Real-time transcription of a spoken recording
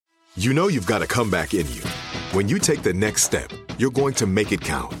You know you've got a comeback in you. When you take the next step, you're going to make it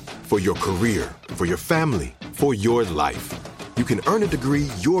count for your career, for your family, for your life. You can earn a degree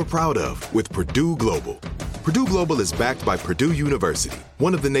you're proud of with Purdue Global. Purdue Global is backed by Purdue University,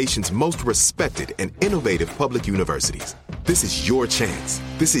 one of the nation's most respected and innovative public universities. This is your chance.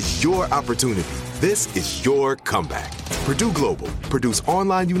 This is your opportunity. This is your comeback. Purdue Global, Purdue's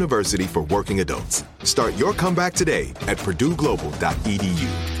online university for working adults. Start your comeback today at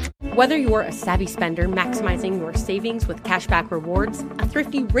purdueglobal.edu. Whether you're a savvy spender maximizing your savings with cashback rewards, a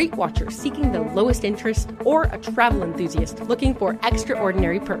thrifty rate watcher seeking the lowest interest, or a travel enthusiast looking for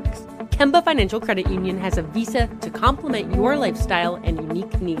extraordinary perks, Kemba Financial Credit Union has a visa to complement your lifestyle and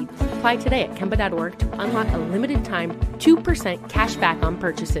unique needs. Apply today at Kemba.org to unlock a limited time 2% cash back on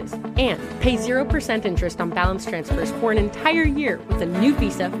purchases and pay 0% interest on balance transfers for an entire year with a new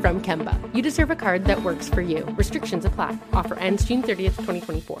visa from Kemba. You deserve a card that works for you. Restrictions apply. Offer ends June 30th,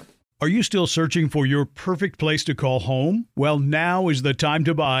 2024. Are you still searching for your perfect place to call home? Well, now is the time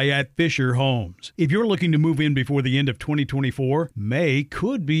to buy at Fisher Homes. If you're looking to move in before the end of 2024, May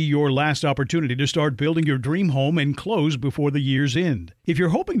could be your last opportunity to start building your dream home and close before the year's end. If you're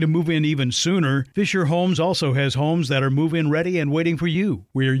hoping to move in even sooner, Fisher Homes also has homes that are move-in ready and waiting for you,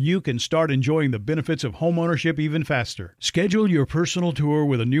 where you can start enjoying the benefits of homeownership even faster. Schedule your personal tour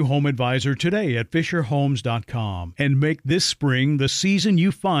with a new home advisor today at FisherHomes.com and make this spring the season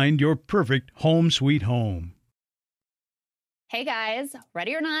you find your perfect home sweet home. Hey guys,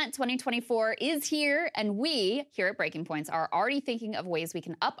 ready or not, 2024 is here, and we here at Breaking Points are already thinking of ways we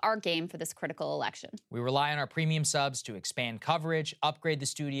can up our game for this critical election. We rely on our premium subs to expand coverage, upgrade the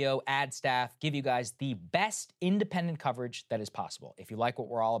studio, add staff, give you guys the best independent coverage that is possible. If you like what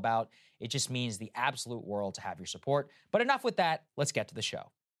we're all about, it just means the absolute world to have your support. But enough with that, let's get to the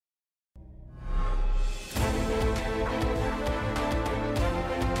show.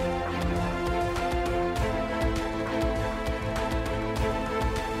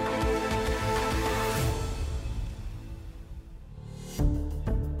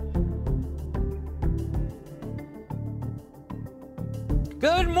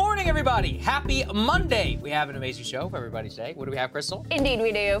 Good morning, everybody. Happy Monday. We have an amazing show for everybody today. What do we have, Crystal? Indeed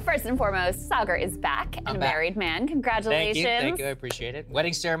we do. First and foremost, Sagar is back and a married man. Congratulations. Thank you. I appreciate it.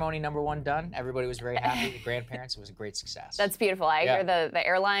 Wedding ceremony number 1 done. Everybody was very happy. The grandparents, it was a great success. That's beautiful. I hear the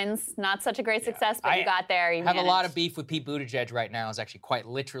airlines, not such a great success, but you got there. You have managed. a lot of beef with Pete Buttigieg right now. It's actually quite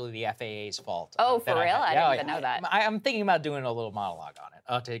literally the FAA's fault. Oh, for real? I didn't even know that. I'm thinking about doing a little monologue on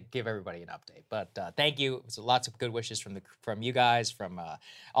it to give everybody an update. But thank you. It's lots of good wishes from you guys, from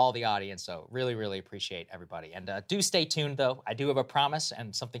all the audience. So really, really appreciate everybody. And do stay tuned, though. I do have a promise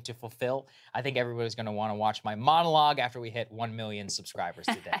and something to fulfill. I think everybody's going to want to watch my monologue after we hit 1 million subscribers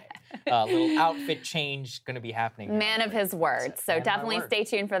today. A little outfit change going to be happening. Man of his word. So definitely stay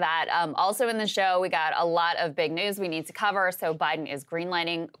tuned for that. Also in the show, we got a lot of big news we need to cover. So Biden is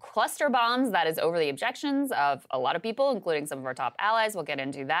greenlighting cluster bombs. That is over the objections of a lot of people, including some of our top allies. We'll get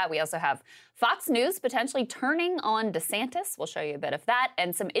into that. We also have Fox News potentially turning on DeSantis. We'll show you a bit of that.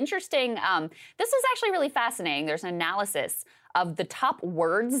 And some interesting, this is actually really fascinating. There's an analysis of the top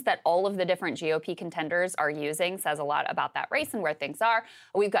words that all of the different GOP contenders are using. Says a lot about that race and where things are.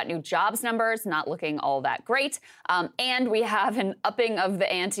 We've got new jobs numbers, not looking all that great. And we have an upping of the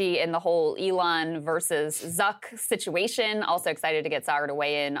ante in the whole Elon versus Zuck situation. Also excited to get Sagar to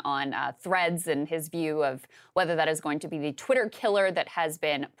weigh in on Threads and his view of whether that is going to be the Twitter killer that has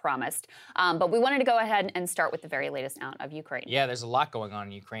been promised. But we wanted to go ahead and start with the very latest out of Ukraine. Yeah, there's a lot going on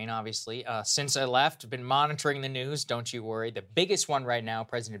in Ukraine, obviously. Since I left, been monitoring the news. Don't you worry. The biggest one right now,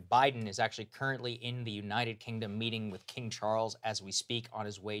 President Biden is actually currently in the United Kingdom meeting with King Charles as we speak on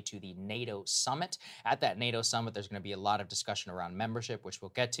his way to the NATO summit. At that NATO summit, there's going to be a lot of discussion around membership, which we'll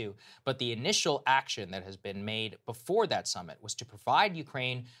get to. But the initial action that has been made before that summit was to provide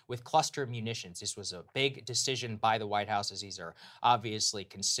Ukraine with cluster munitions. This was a big decision by the White House, as these are obviously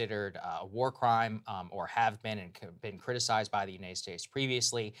considered a war crime or have been and been criticized by the United States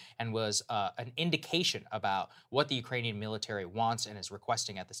previously, and was an indication about what the Ukrainian military wants and is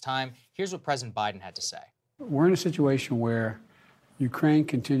requesting at this time. Here's what President Biden had to say. We're in a situation where Ukraine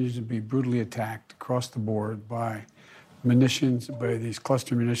continues to be brutally attacked across the board by munitions, by these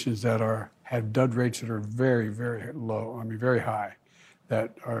cluster munitions that have dud rates that are very, very low, very high,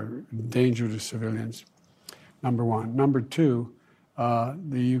 that are danger to civilians, number one. Number two,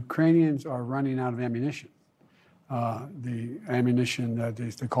 the Ukrainians are running out of ammunition. The ammunition that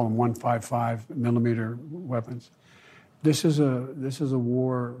they call them 155 millimeter weapons. This is a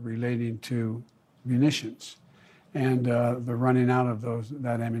war relating to munitions, and they're running out of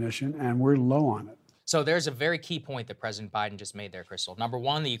that ammunition, and we're low on it. So there's a very key point that President Biden just made there, Crystal. Number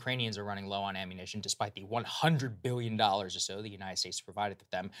one, the Ukrainians are running low on ammunition despite the $100 billion or so the United States provided with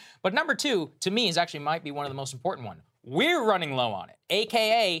them. But number two, to me, is actually might be one of the most important one. We're running low on it,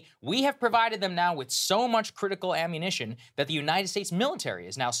 AKA we have provided them now with so much critical ammunition that the United States military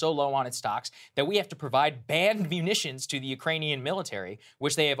is now so low on its stocks that we have to provide banned munitions to the Ukrainian military,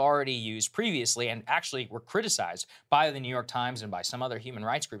 which they have already used previously and actually were criticized by the New York Times and by some other human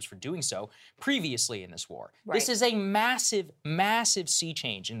rights groups for doing so previously in this war. Right. This is a massive, massive sea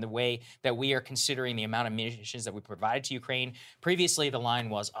change in the way that we are considering the amount of munitions that we provided to Ukraine. Previously, the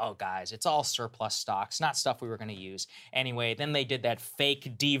line was, oh, guys, it's all surplus stocks, not stuff we were going to use. Anyway, then they did that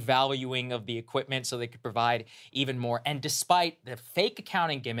fake devaluing of the equipment so they could provide even more. And despite the fake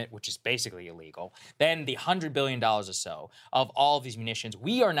accounting gimmick, which is basically illegal, then the $100 billion or so of all of these munitions,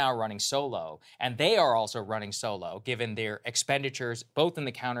 we are now running so low, and they are also running so low, given their expenditures, both in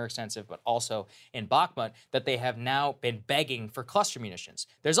the counteroffensive but also in Bakhmut, that they have now been begging for cluster munitions.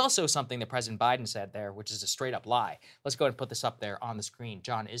 There's also something that President Biden said there, which is a straight-up lie. Let's go ahead and put this up there on the screen.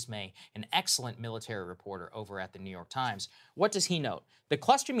 John Ismay, an excellent military reporter over at the New York Times. What does he note? The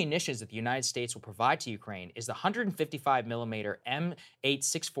cluster munitions that the United States will provide to Ukraine is the 155 millimeter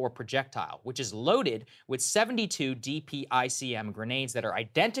M864 projectile, which is loaded with 72 DPICM grenades that are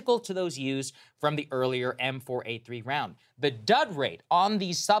identical to those used from the earlier M483 round. The dud rate on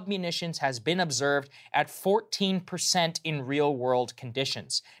these submunitions has been observed at 14% in real-world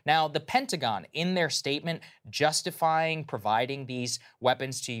conditions. Now, the Pentagon, in their statement justifying providing these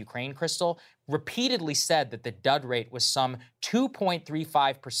weapons to Ukraine, Crystal, repeatedly said that the dud rate was some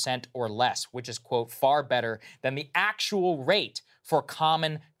 2.35% or less, which is, quote, far better than the actual rate for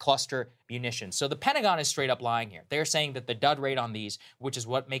common cluster munitions. So the Pentagon is straight up lying here. They're saying that the dud rate on these, which is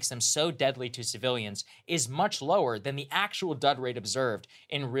what makes them so deadly to civilians, is much lower than the actual dud rate observed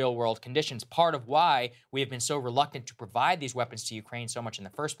in real-world conditions, part of why we have been so reluctant to provide these weapons to Ukraine so much in the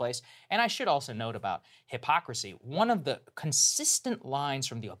first place. And I should also note about hypocrisy. One of the consistent lines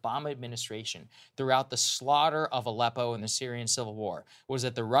from the Obama administration throughout the slaughter of Aleppo and the Syrian civil war was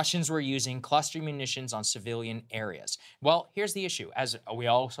that the Russians were using cluster munitions on civilian areas. Well, here's the issue, as we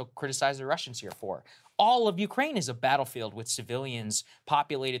also criticize the Russians here for. All of Ukraine is a battlefield with civilians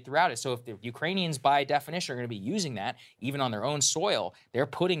populated throughout it. So if the Ukrainians, by definition, are going to be using that, even on their own soil, they're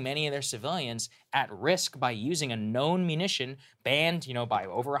putting many of their civilians at risk by using a known munition banned, by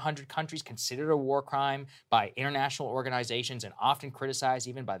over 100 countries, considered a war crime by international organizations, and often criticized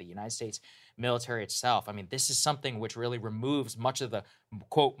even by the United States military itself. I mean, this is something which really removes much of the,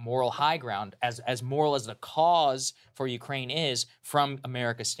 quote, moral high ground, as moral as the cause for Ukraine is, from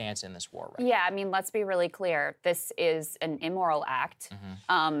America's stance in this war. Right? Yeah, I mean, let's be really clear. This is an immoral act.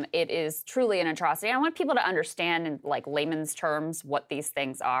 Mm-hmm. It is truly an atrocity. I want people to understand in layman's terms what these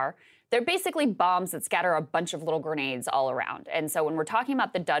things are. They're basically bombs that scatter a bunch of little grenades all around. And so when we're talking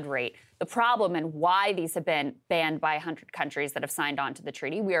about the dud rate, the problem and why these have been banned by 100 countries that have signed on to the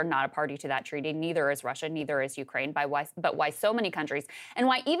treaty, we are not a party to that treaty. Neither is Russia, neither is Ukraine, but why so many countries, and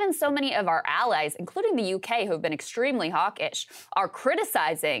why even so many of our allies, including the UK, who have been extremely hawkish, are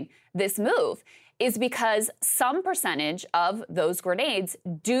criticizing this move, is because some percentage of those grenades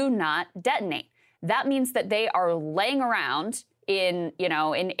do not detonate. That means that they are laying around in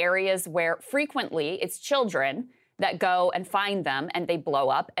areas where frequently it's children that go and find them and they blow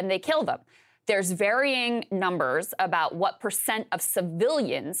up and they kill them. There's varying numbers about what percent of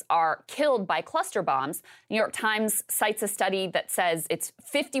civilians are killed by cluster bombs. New York Times cites a study that says it's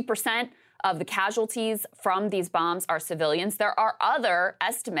 50% of the casualties from these bombs are civilians. There are other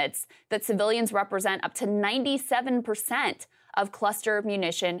estimates that civilians represent up to 97% of cluster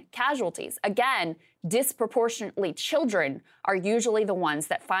munition casualties. Again, disproportionately children are usually the ones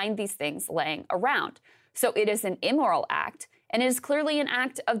that find these things laying around. So it is an immoral act, and it is clearly an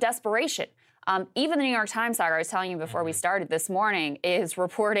act of desperation. Even the New York Times, I was telling you before we started this morning, is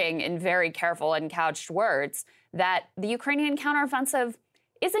reporting in very careful and couched words that the Ukrainian counteroffensive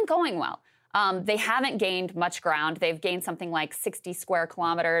isn't going well. They haven't gained much ground. They've gained something like 60 square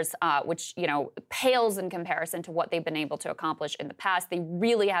kilometers, which, pales in comparison to what they've been able to accomplish in the past. They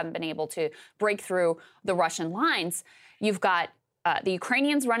really haven't been able to break through the Russian lines. You've got the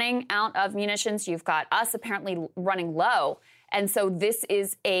Ukrainians running out of munitions. You've got us apparently running low. And so this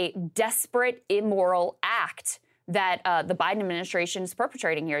is a desperate, immoral act that the Biden administration is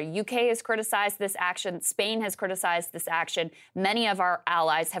perpetrating here. UK has criticized this action. Spain has criticized this action. Many of our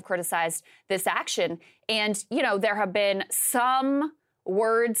allies have criticized this action. And, there have been some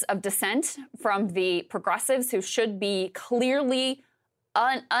words of dissent from the progressives who should be clearly,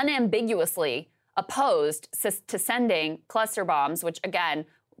 unambiguously opposed to sending cluster bombs, which, again,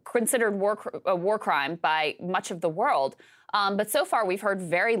 considered a war crime by much of the world. But so far, we've heard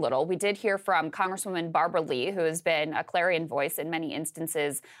very little. We did hear from Congresswoman Barbara Lee, who has been a clarion voice in many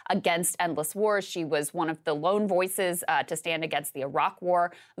instances against endless wars. She was one of the lone voices to stand against the Iraq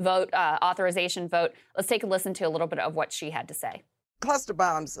War authorization vote. Let's take a listen to a little bit of what she had to say. Cluster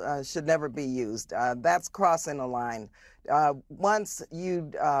bombs should never be used. That's crossing a line. Once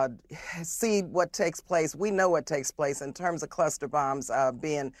you see what takes place, we know what takes place in terms of cluster bombs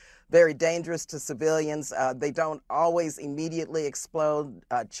being very dangerous to civilians. They don't always immediately explode.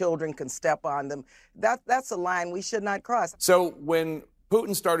 Children can step on them. That's a line we should not cross. So when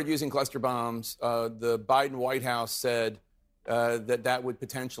Putin started using cluster bombs, the Biden White House said that would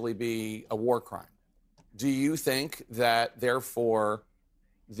potentially be a war crime. Do you think that, therefore,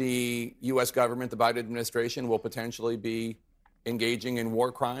 the U.S. government, the Biden administration, will potentially be engaging in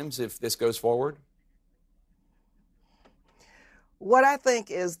war crimes if this goes forward? What I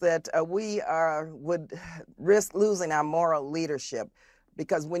think is that we would risk losing our moral leadership,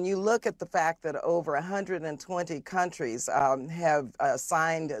 because when you look at the fact that over 120 countries have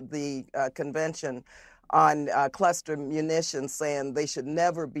signed the convention on cluster munitions, saying they should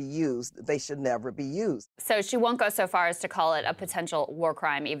never be used. They should never be used. So she won't go so far as to call it a potential war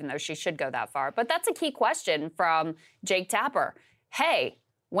crime, even though she should go that far. But that's a key question from Jake Tapper. Hey,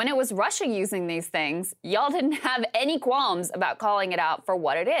 when it was Russia using these things, y'all didn't have any qualms about calling it out for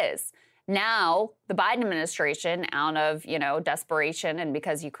what it is. Now, the Biden administration, out of, desperation, and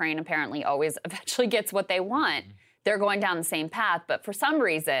because Ukraine apparently always eventually gets what they want, they're going down the same path. But for some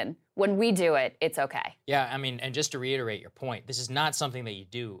reason, when we do it, it's okay. Yeah, I mean, and just to reiterate your point, this is not something that you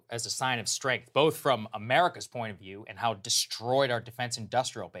do as a sign of strength, both from America's point of view and how destroyed our defense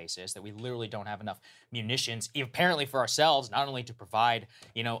industrial base is, that we literally don't have enough munitions, apparently for ourselves, not only to provide,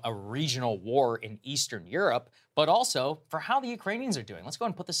 a regional war in Eastern Europe, but also for how the Ukrainians are doing. Let's go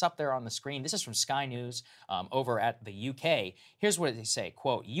and put this up there on the screen. This is from Sky News over at the UK. Here's what they say,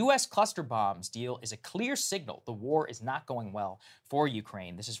 quote, U.S. cluster bombs deal is a clear signal the war is not going well for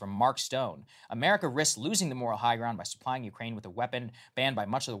Ukraine. This is from Mark Stone. America risks losing the moral high ground by supplying Ukraine with a weapon banned by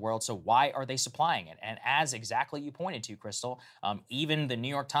much of the world, so why are they supplying it? And as exactly you pointed to, Crystal, even the New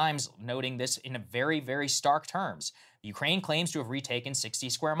York Times noting this in a very, very stark terms. Ukraine claims to have retaken 60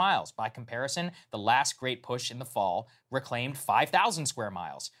 square miles. By comparison, the last great push in the fall reclaimed 5,000 square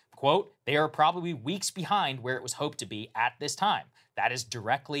miles. Quote, they are probably weeks behind where it was hoped to be at this time. That is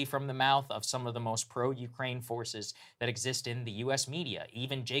directly from the mouth of some of the most pro-Ukraine forces that exist in the U.S. media.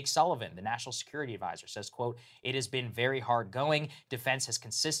 Even Jake Sullivan, the national security advisor, says, quote, it has been very hard going. Defense has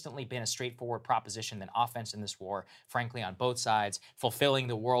consistently been a straightforward proposition than offense in this war, frankly, on both sides, fulfilling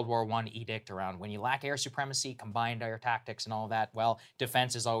the World War I edict around when you lack air supremacy, combined air tactics and all that, well,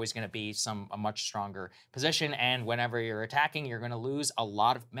 defense is always going to be a much stronger position, and whenever you're attacking, you're going to lose a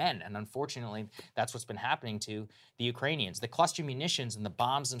lot of men, and unfortunately, that's what's been happening to the Ukrainians. The cluster munitions and the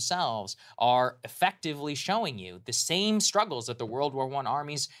bombs themselves are effectively showing you the same struggles that the World War I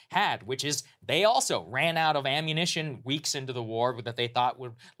armies had, which is they also ran out of ammunition weeks into the war that they thought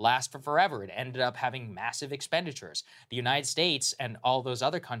would last for forever. It ended up having massive expenditures. The United States and all those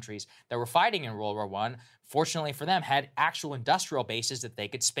other countries that were fighting in World War I, fortunately for them, had actual industrial bases that they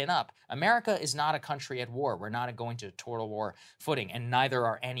could spin up. America is not a country at war. We're not going to total war footing, and neither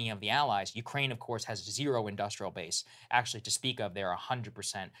are any of the allies. Ukraine, of course, has zero industrial base, actually, to speak of. They're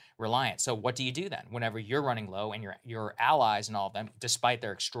 100% reliant. So what do you do then? Whenever you're running low and your allies and all of them, despite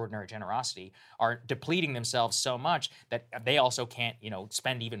their extraordinary generosity, are depleting themselves so much that they also can't,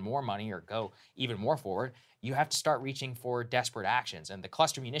 spend even more money or go even more forward, you have to start reaching for desperate actions. And the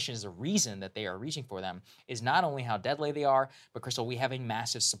cluster munitions, the reason that they are reaching for them is not only how deadly they are, but Crystal, we have a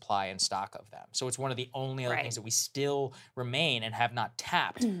massive supply and stock of them. So it's one of the only other things that we still remain and have not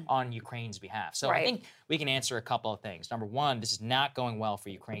tapped on Ukraine's behalf. So I think we can answer a couple of things. Number one, this is not going well for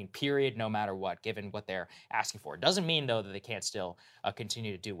Ukraine, period, no matter what, given what they're asking for. It doesn't mean, though, that they can't still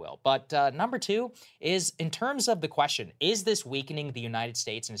continue to do well. But number two is, in terms of the question, is this weakening the United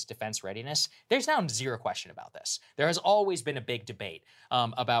States and its defense readiness? There's now zero question about this. There has always been a big debate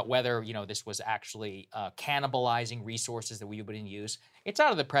about whether, this was actually cannibalizing resources that we wouldn't use. It's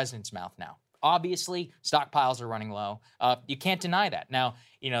out of the president's mouth now. Obviously, stockpiles are running low. You can't deny that. Now,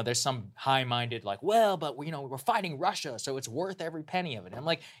 there's some high-minded but we're fighting Russia, so it's worth every penny of it. And I'm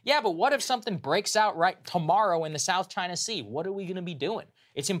like, yeah, but what if something breaks out right tomorrow in the South China Sea? What are we going to be doing?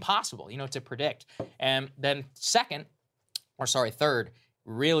 It's impossible, to predict. And then third,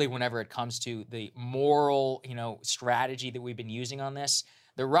 really, whenever it comes to the moral, strategy that we've been using on this,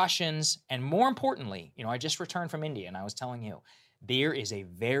 the Russians, and more importantly, I just returned from India and I was telling you, there is a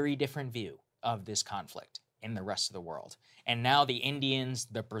very different view of this conflict in the rest of the world. And now the Indians,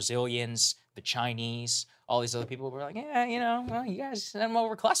 the Brazilians, the Chinese, all these other people were like, yeah, well, you guys send them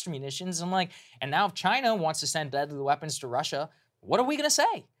over cluster munitions. And now if China wants to send deadly weapons to Russia, what are we going to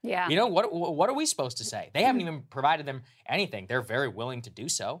say? Yeah. What are we supposed to say? They haven't even provided them anything. They're very willing to do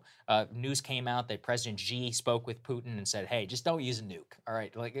so. News came out that President Xi spoke with Putin and said, hey, just don't use a nuke. All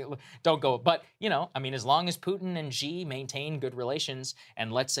right, don't go. But, as long as Putin and Xi maintain good relations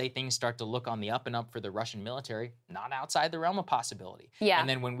and let's say things start to look on the up and up for the Russian military, not outside the realm of possibility. Yeah. And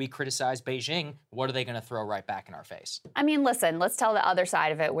then when we criticize Beijing, what are they going to throw right back in our face? Listen, let's tell the other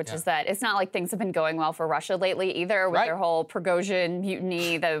side of it, which is that it's not like things have been going well for Russia lately either with their whole Prigozhin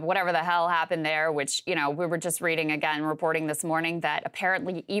mutiny, whatever the hell happened there, which, we were just reporting this morning that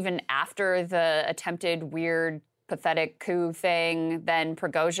apparently even after the attempted weird pathetic coup thing, then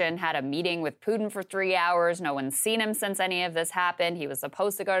Prigozhin had a meeting with Putin for 3 hours. No one's seen him since any of this happened. He was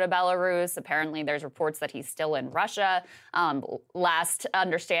supposed to go to Belarus. Apparently there's reports that he's still in Russia. Last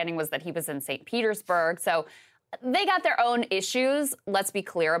understanding was that he was in St. Petersburg. So they got their own issues. Let's be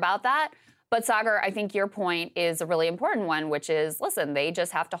clear about that. But Sagar, I think your point is a really important one, which is, listen, they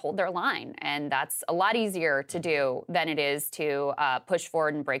just have to hold their line. And that's a lot easier to do than it is to push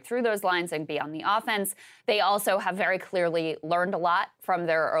forward and break through those lines and be on the offense. They also have very clearly learned a lot from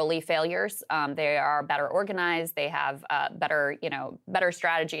their early failures. They are better organized. They have better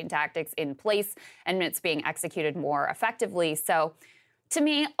strategy and tactics in place, and it's being executed more effectively. So to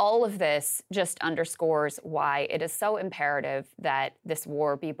me, all of this just underscores why it is so imperative that this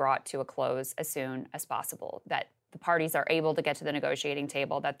war be brought to a close as soon as possible, that the parties are able to get to the negotiating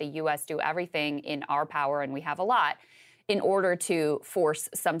table, that the U.S. do everything in our power, and we have a lot, in order to force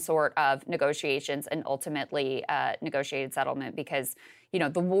some sort of negotiations and ultimately negotiated settlement. Because,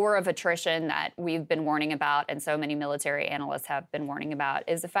 the war of attrition that we've been warning about and so many military analysts have been warning about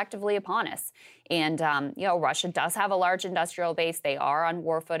is effectively upon us. And, Russia does have a large industrial base. They are on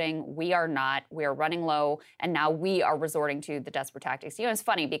war footing. We are not. We are running low. And now we are resorting to the desperate tactics. It's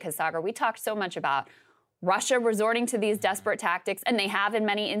funny because, Sagar, we talked so much about Russia resorting to these desperate tactics, and they have in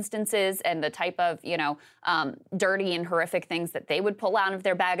many instances, and the type of, dirty and horrific things that they would pull out of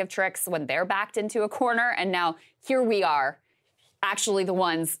their bag of tricks when they're backed into a corner. And now here we are, actually the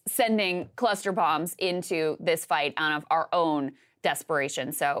ones sending cluster bombs into this fight out of our own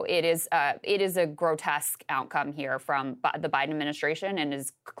desperation. So it is a grotesque outcome here from the Biden administration and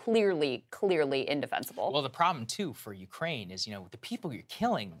is clearly indefensible. Well, the problem, too, for Ukraine is, the people you're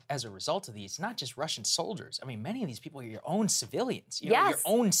killing as a result of these, not just Russian soldiers. I mean, many of these people are your own civilians, your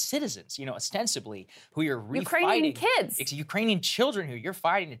own citizens, ostensibly, who you're Ukrainian kids. It's Ukrainian children who you're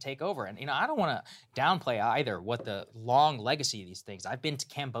fighting to take over. And, I don't want to downplay either what the long legacy of these things. I've been to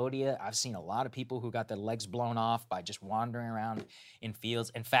Cambodia. I've seen a lot of people who got their legs blown off by just wandering around in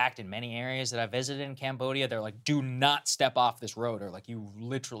fields. In fact, in many areas that I visited in Cambodia, they're like, do not step off this road, or like you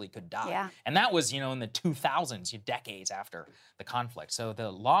literally could die. Yeah. And that was, in the 2000s, decades after the conflict. So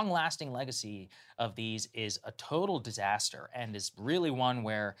the long-lasting legacy of these is a total disaster, and is really one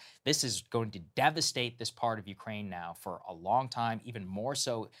where this is going to devastate this part of Ukraine now for a long time, even more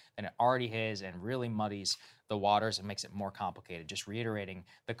so than it already is, and really muddies the waters and makes it more complicated. Just reiterating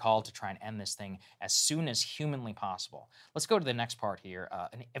the call to try and end this thing as soon as humanly possible. Let's go to the next part here.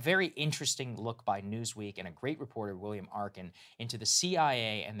 A very interesting look by Newsweek and a great reporter, William Arkin, into the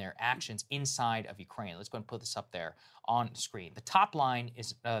CIA and their actions inside of Ukraine. Let's go and put this up there on screen. The top line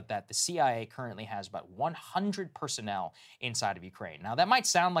is that the CIA currently has about 100 personnel inside of Ukraine. Now, that might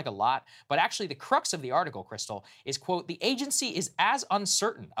sound like a lot, but actually the crux of the article, Crystal, is, quote, the agency is as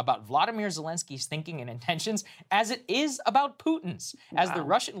uncertain about Vladimir Zelensky's thinking and intentions as it is about Putin's. Wow. As the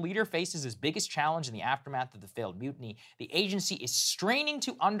Russian leader faces his biggest challenge in the aftermath of the failed mutiny, the agency is straining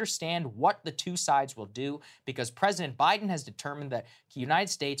to understand what the two sides will do, because President Biden has determined that the United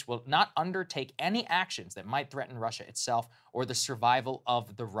States will not undertake any actions that might threaten Russia itself or the survival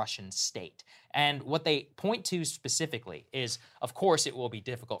of the Russian state. And what they point to specifically is, of course, it will be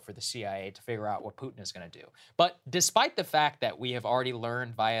difficult for the CIA to figure out what Putin is going to do. But despite the fact that we have already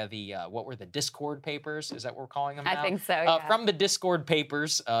learned via the, what were the Discord papers? Is that what we're calling them now? I think so, yeah. From the Discord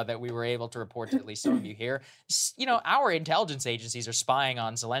papers that we were able to report to at least some of you here, our intelligence agencies are spying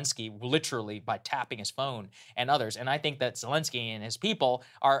on Zelensky literally by tapping his phone and others. And I think that Zelensky and his people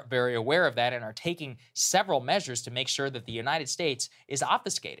are very aware of that and are taking several measures to make sure that the United States is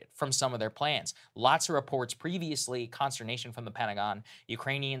obfuscated from some of their plans. Lots of reports previously, consternation from the Pentagon,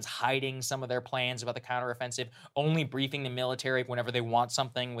 Ukrainians hiding some of their plans about the counteroffensive, only briefing the military whenever they want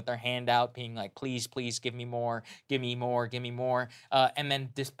something with their hand out, being like, please, please, give me more, give me more, give me more. And then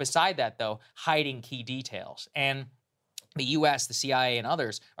beside that, though, hiding key details. And the U.S., the CIA, and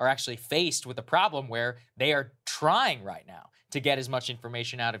others are actually faced with a problem where they are trying right now to get as much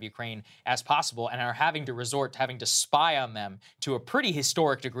information out of Ukraine as possible and are having to resort to having to spy on them to a pretty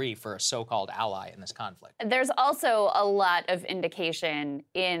historic degree for a so-called ally in this conflict. There's also a lot of indication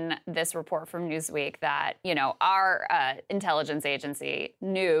in this report from Newsweek that, you know, our intelligence agency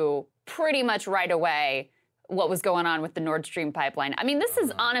knew pretty much right away what was going on with the Nord Stream pipeline. I mean, this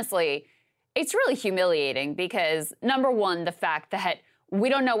is honestly, it's really humiliating because, number one, the fact that we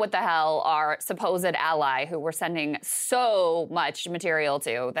don't know what the hell our supposed ally, who we're sending so much material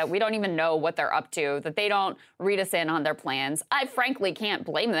to, that we don't even know what they're up to, that they don't read us in on their plans. I frankly can't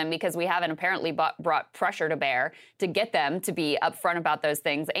blame them because we haven't apparently brought pressure to bear to get them to be upfront about those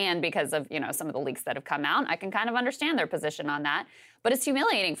things. And because of, you know, some of the leaks that have come out, I can kind of understand their position on that. But it's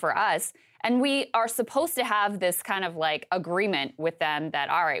humiliating for us. And we are supposed to have this kind of like agreement with them that,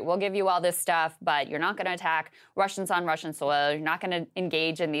 all right, we'll give you all this stuff, but you're not going to attack Russians on Russian soil. You're not going to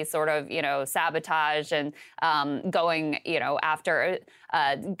engage in these sort of, you know, sabotage and going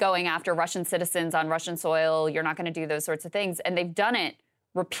after Russian citizens on Russian soil. You're not going to do those sorts of things. And they've done it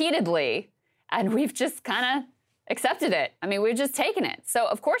repeatedly, and we've just kind of accepted it. I mean, we've just taken it. So,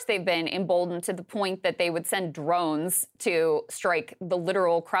 of course, they've been emboldened to the point that they would send drones to strike the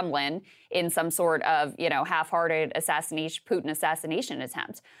literal Kremlin in some sort of, you know, half-hearted Putin assassination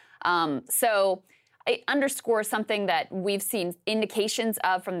attempt. So it underscores something that we've seen indications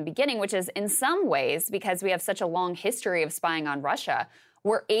of from the beginning, which is in some ways, because we have such a long history of spying on Russia,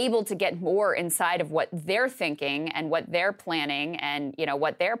 we're able to get more inside of what they're thinking and what they're planning and, you know,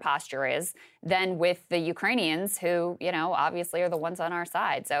 what their posture is than with the Ukrainians who, you know, obviously are the ones on our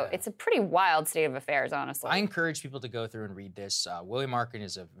side. So it's a pretty wild state of affairs, honestly. I encourage people to go through and read this. William Arkin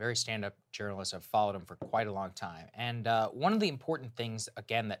is a very stand-up journalist. I've followed him for quite a long time. And one of the important things,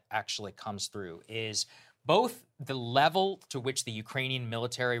 again, that actually comes through is both the level to which the Ukrainian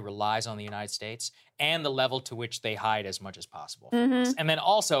military relies on the United States and the level to which they hide as much as possible from this. And then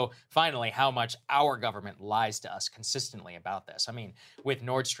also, finally, how much our government lies to us consistently about this. I mean, with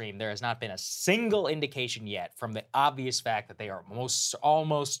Nord Stream, there has not been a single indication yet from the obvious fact that they are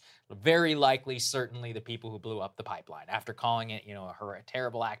almost very likely, certainly the people who blew up the pipeline. After calling it, you know, a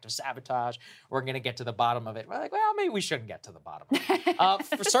terrible act of sabotage, we're going to get to the bottom of it. We're like, well, maybe we shouldn't get to the bottom of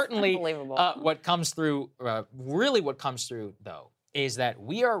it. Certainly, what comes through, though, is that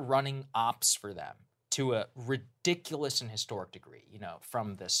we are running ops for them to a ridiculous and historic degree, you know,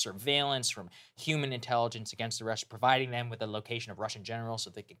 from the surveillance, from human intelligence against the Russians, providing them with the location of Russian generals so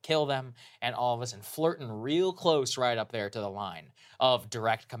they could kill them and all of us, and flirting real close right up there to the line of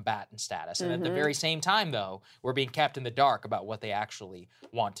direct combatant status. And at the very same time, though, we're being kept in the dark about what they actually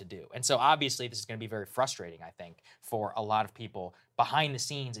want to do. And so obviously this is going to be very frustrating, I think, for a lot of people behind the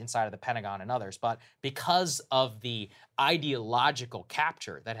scenes inside of the Pentagon and others. But because of the ideological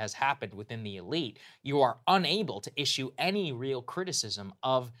capture that has happened within the elite, you are unable to issue any real criticism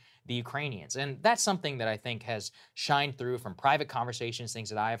of the Ukrainians. And that's something that I think has shined through from private conversations, things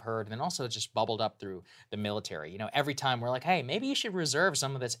that I have heard, and then also just bubbled up through the military. You know, every time we're like, hey, maybe you should reserve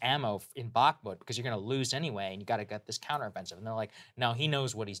some of this ammo in Bakhmut because you're going to lose anyway, and you got to get this counteroffensive. And they're like, no, he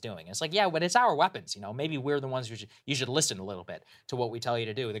knows what he's doing. And it's like, yeah, but it's our weapons. You know, maybe we're the ones you should listen a little bit to what we tell you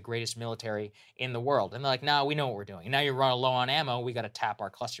to do, the greatest military in the world. And they're like, no, we know what we're doing. And now you're running low on ammo. We got to tap our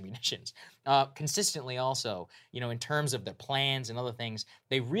cluster munitions. Consistently also, you know, in terms of their plans and other things,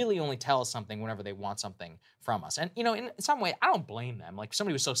 they really only tell us something whenever they want something from us. And, you know, in some way, I don't blame them. Like, if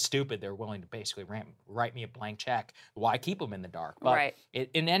somebody was so stupid, they're willing to basically write me a blank check. Why keep them in the dark? But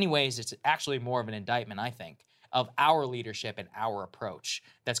in any ways, it's actually more of an indictment, I think, of our leadership and our approach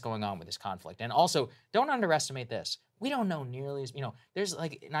that's going on with this conflict. And also, don't underestimate this. We don't know nearly as, you know, there's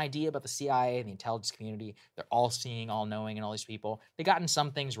like an idea about the CIA and the intelligence community. They're all seeing, all knowing, and all these people. They gotten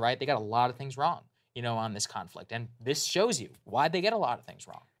some things right. They got a lot of things wrong, you know, on this conflict. And this shows you why they get a lot of things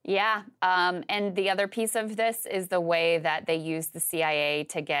wrong. Yeah. And the other piece of this is the way that they use the CIA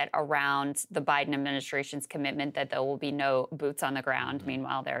to get around the Biden administration's commitment that there will be no boots on the ground.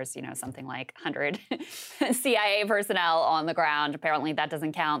 Meanwhile, there's, you know, something like 100 CIA personnel on the ground. Apparently that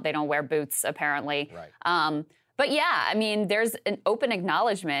doesn't count. They don't wear boots, apparently. Right. But yeah, I mean, there's an open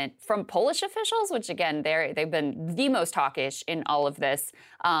acknowledgement from Polish officials, which again, they've been the most hawkish in all of this,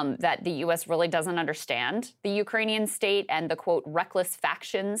 that the U.S. really doesn't understand the Ukrainian state and the, quote, reckless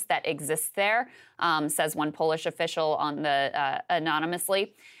factions that exist there, says one Polish official on the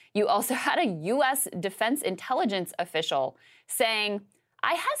anonymously. You also had a U.S. Defense Intelligence official saying,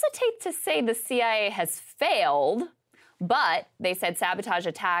 I hesitate to say the CIA has failed, but they said sabotage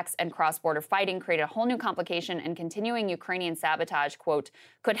attacks and cross-border fighting created a whole new complication, and continuing Ukrainian sabotage, quote,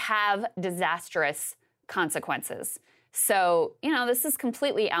 could have disastrous consequences. So, this is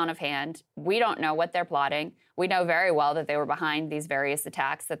completely out of hand. We don't know what they're plotting. We know very well that they were behind these various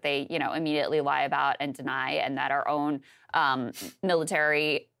attacks that they, immediately lie about and deny, and that our own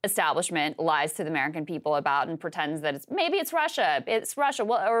military establishment lies to the American people about and pretends that maybe it's Russia,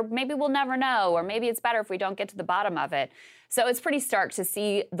 well, or maybe we'll never know, or maybe it's better if we don't get to the bottom of it. So it's pretty stark to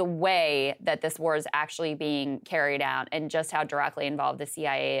see the way that this war is actually being carried out and just how directly involved the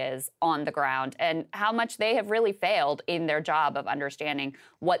CIA is on the ground and how much they have really failed in their job of understanding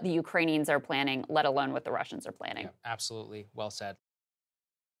what the Ukrainians are planning, let alone what the Russians are planning. Yeah, absolutely. Well said.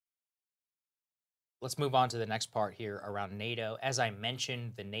 Let's move on to the next part here around NATO. As I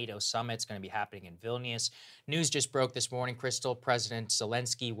mentioned, the NATO summit is going to be happening in Vilnius. News just broke this morning, Crystal. President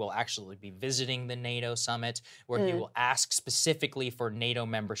Zelensky will actually be visiting the NATO summit, where he will ask specifically for NATO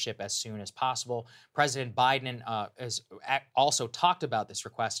membership as soon as possible. President Biden has also talked about this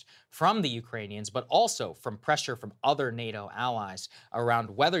request from the Ukrainians, but also from pressure from other NATO allies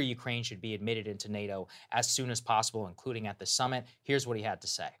around whether Ukraine should be admitted into NATO as soon as possible, including at the summit. Here's what he had to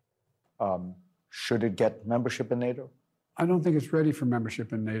say. Should it get membership in NATO? I don't think it's ready for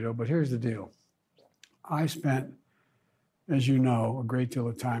membership in NATO, but here's the deal. I spent, as you know, a great deal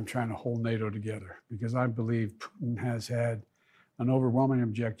of time trying to hold NATO together because I believe Putin has had an overwhelming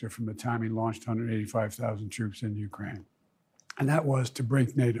objective from the time he launched 185,000 troops in Ukraine, and that was to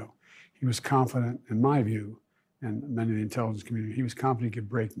break NATO. He was confident, in my view, and many of the intelligence community, he was confident he could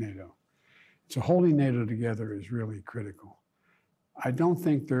break NATO. So holding NATO together is really critical. I don't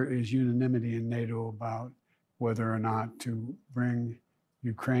think there is unanimity in NATO about whether or not to bring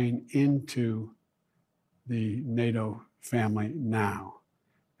Ukraine into the NATO family now,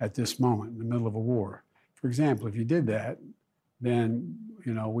 at this moment, in the middle of a war. For example, if you did that, then,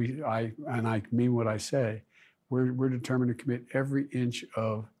 I mean what I say, we're determined to commit every inch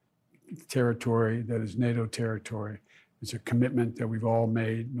of territory that is NATO territory. It's a commitment that we've all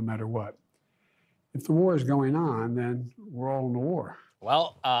made no matter what. If the war is going on, then we're all in the war.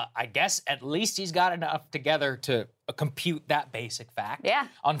 Well, I guess at least he's got enough together to compute that basic fact. Yeah.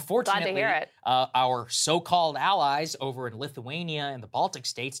 Unfortunately, glad to hear it. Our so-called allies over in Lithuania and the Baltic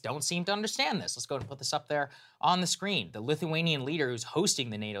states don't seem to understand this. Let's go ahead and put this up there on the screen. The Lithuanian leader who's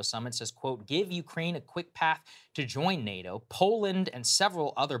hosting the NATO summit says, quote, give Ukraine a quick path to join NATO. Poland and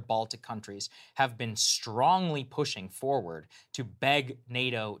several other Baltic countries have been strongly pushing forward to beg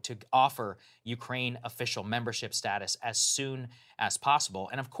NATO to offer Ukraine official membership status as soon as possible.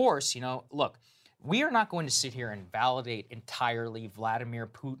 And of course, look, we are not going to sit here and validate entirely Vladimir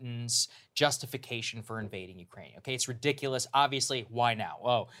Putin's justification for invading Ukraine. Okay, it's ridiculous. Obviously, why now?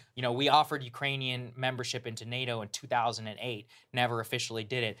 Oh, we offered Ukrainian membership into NATO in 2008, never officially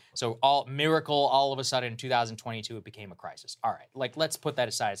did it. So all of a sudden in 2022, it became a crisis. All right, let's put that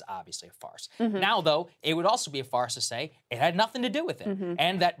aside as obviously a farce. Now, though, it would also be a farce to say it had nothing to do with it.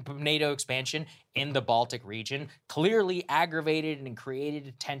 And that NATO expansion in the Baltic region clearly aggravated and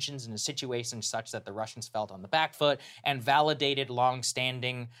created tensions in a situation such that the Russians felt on the back foot and validated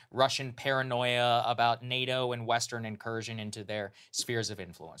long-standing Russian paranoia about NATO and Western incursion into their spheres of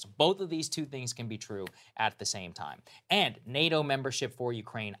influence. Both of these two things can be true at the same time. And NATO membership for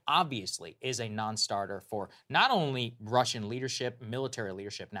Ukraine obviously is a non-starter for not only Russian leadership, military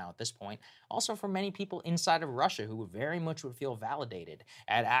leadership now at this point, also for many people inside of Russia who very much would feel validated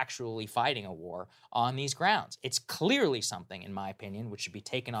at actually fighting a war on these grounds. It's clearly something, in my opinion, which should be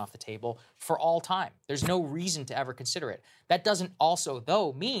taken off the table for all time. There's no reason to ever consider it. That doesn't also,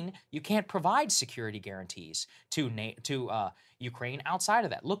 though, mean you can't provide security guarantees to Ukraine outside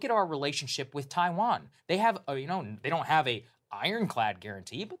of that. Look at our relationship with Taiwan. They have, they don't have a ironclad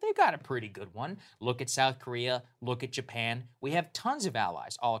guarantee, but they've got a pretty good one. Look at South Korea, look at Japan. We have tons of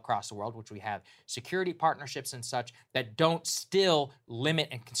allies all across the world, which we have security partnerships and such that don't still limit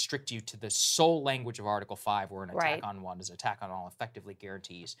and constrict you to the sole language of Article 5, where an attack on one is an attack on all, effectively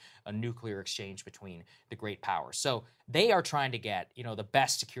guarantees a nuclear exchange between the great powers. So they are trying to get, the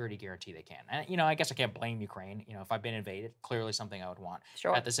best security guarantee they can. And, I guess I can't blame Ukraine. If I've been invaded, clearly something I would want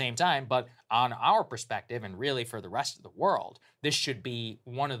at the same time. But on our perspective, and really for the rest of the world, this should be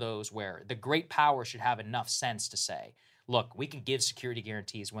one of those where the great power should have enough sense to say, look, we can give security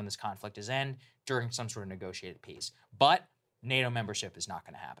guarantees when this conflict is end during some sort of negotiated peace. But NATO membership is not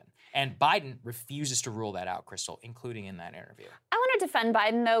going to happen. And Biden refuses to rule that out, Crystal, including in that interview. I want to defend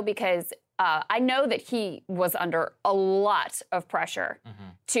Biden, though, because I know that he was under a lot of pressure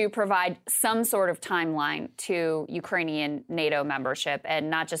to provide some sort of timeline to Ukrainian NATO membership, and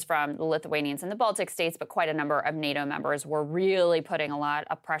not just from the Lithuanians and the Baltic states, but quite a number of NATO members were really putting a lot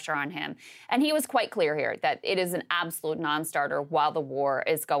of pressure on him. And he was quite clear here that it is an absolute non-starter while the war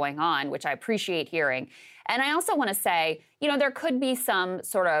is going on, which I appreciate hearing. And I also want to say, there could be some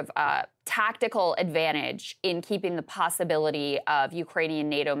sort of tactical advantage in keeping the possibility of Ukrainian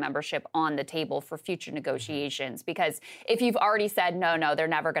NATO membership on the table for future negotiations. Because if you've already said, no, they're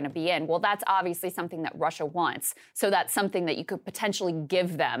never going to be in, well, that's obviously something that Russia wants. So that's something that you could potentially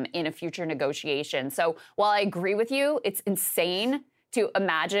give them in a future negotiation. So while I agree with you, it's insane to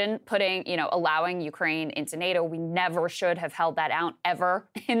imagine allowing Ukraine into NATO. We never should have held that out ever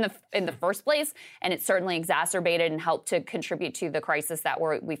in the first place, and it certainly exacerbated and helped to contribute to the crisis that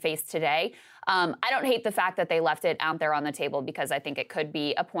we face today. I don't hate the fact that they left it out there on the table, because I think it could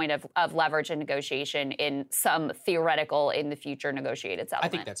be a point of leverage and negotiation in some theoretical in the future negotiated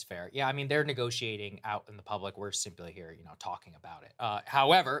settlement. I think that's fair. Yeah, I mean, they're negotiating out in the public. We're simply here, talking about it.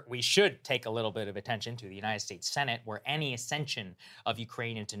 However, we should take a little bit of attention to the United States Senate, where any ascension of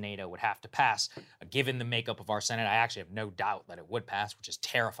Ukraine into NATO would have to pass. Given the makeup of our Senate, I actually have no doubt that it would pass, which is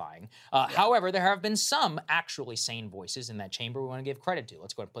terrifying. However, there have been some actually sane voices in that chamber we want to give credit to.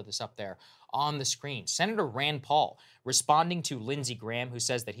 Let's go ahead and put this up there on the screen. Senator Rand Paul responding to Lindsey Graham, who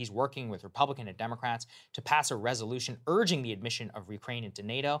says that he's working with Republican and Democrats to pass a resolution urging the admission of Ukraine into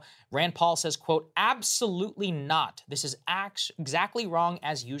NATO. Rand Paul says, quote, "Absolutely not. This is exactly wrong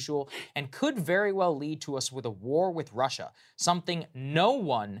as usual and could very well lead to us with a war with Russia, something no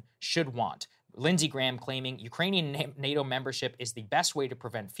one should want." Lindsey Graham claiming Ukrainian NATO membership is the best way to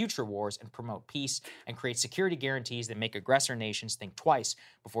prevent future wars and promote peace and create security guarantees that make aggressor nations think twice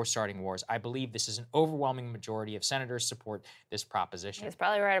before starting wars. I believe this is an overwhelming majority of senators support this proposition. He's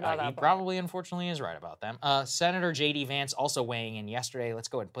probably right about that. He probably, unfortunately, is right about them. Senator J.D. Vance also weighing in yesterday. Let's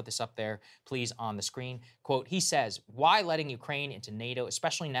go ahead and put this up there, please, on the screen. Quote, he says, "Why letting Ukraine into NATO,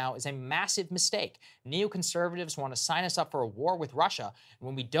 especially now, is a massive mistake. Neoconservatives want to sign us up for a war with Russia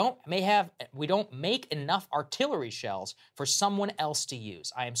when we don't make enough artillery shells for someone else to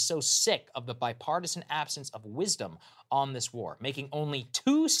use. I am so sick of the bipartisan absence of wisdom on this war, making only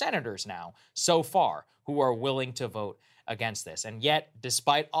 2 senators now so far who are willing to vote against this." And yet,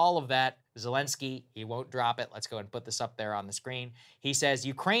 despite all of that, Zelensky, he won't drop it. Let's go ahead and put this up there on the screen. He says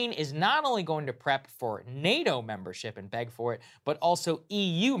Ukraine is not only going to prep for NATO membership and beg for it, but also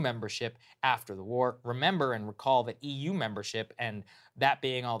EU membership after the war. Remember and recall that EU membership and that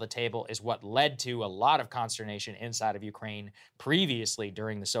being on the table is what led to a lot of consternation inside of Ukraine previously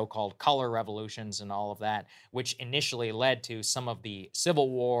during the so-called color revolutions and all of that, which initially led to some of the civil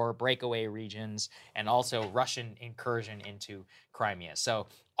war, breakaway regions, and also Russian incursion into Crimea. So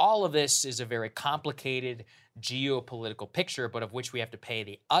all of this is a very complicated geopolitical picture, but of which we have to pay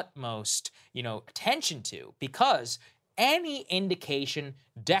the utmost, attention to, because any indication,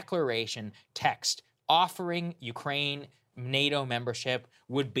 declaration, text offering Ukraine NATO membership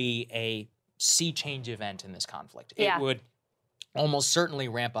would be a sea change event in this conflict. Yeah. It would almost certainly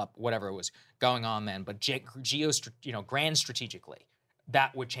ramp up whatever was going on then, but grand strategically,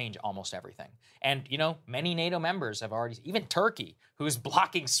 that would change almost everything. And, many NATO members have already, even Turkey, who is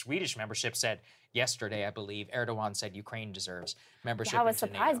blocking Swedish membership, said yesterday, I believe, Erdogan said Ukraine deserves membership. I was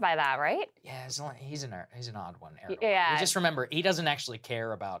surprised by that, right? Yeah, he's an odd one, Erdogan. Yeah. Just remember, he doesn't actually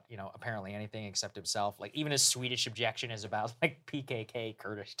care about, apparently anything except himself. Like, even his Swedish objection is about, PKK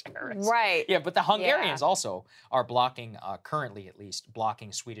Kurdish terrorists. Right. Yeah, but the Hungarians also are blocking, currently at least,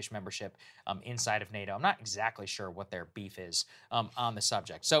 blocking Swedish membership inside of NATO. I'm not exactly sure what their beef is on the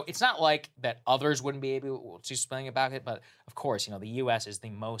subject. So it's not like that others wouldn't be able to speak about it, but of course, the U.S. is the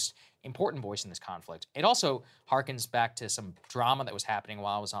most important voice in this conflict. It also harkens back to some drama that was happening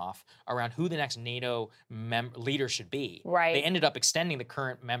while I was off around who the next NATO leader should be. Right. They ended up extending the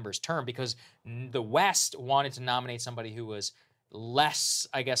current member's term because the West wanted to nominate somebody who was less,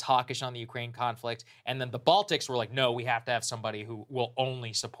 I guess, hawkish on the Ukraine conflict. And then the Baltics were like, no, we have to have somebody who will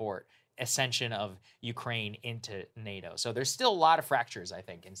only support ascension of Ukraine into NATO. So there's still a lot of fractures, I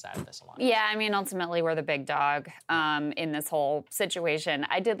think, inside of this alliance. Yeah, I mean, ultimately, we're the big dog in this whole situation.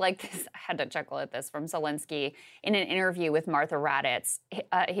 I did like this. I had to chuckle at this from Zelensky in an interview with Martha Raddatz.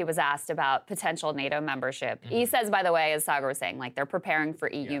 He was asked about potential NATO membership. Mm-hmm. He says, by the way, as Sagar was saying, they're preparing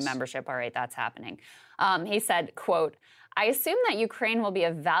for EU membership. All right, that's happening. He said, quote, "I assume that Ukraine will be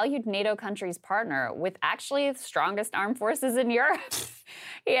a valued NATO country's partner with actually the strongest armed forces in Europe."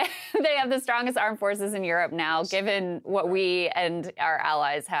 Yeah, they have the strongest armed forces in Europe now, given what we and our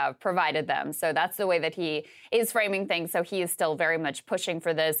allies have provided them. So that's the way that he is framing things. So he is still very much pushing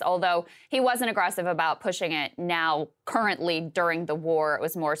for this, although he wasn't aggressive about pushing it now, currently during the war. It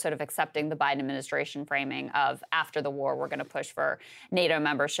was more sort of accepting the Biden administration framing of after the war, we're going to push for NATO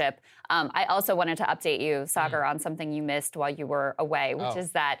membership. I also wanted to update you, Sagar, on something you missed while you were away, which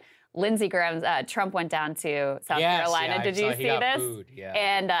is that Lindsey Graham's Trump went down to South Carolina. Yeah, Did you see this? Booed, yeah.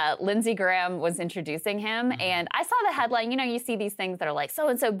 And Lindsey Graham was introducing him, and I saw the headline. You know, you see these things that are like so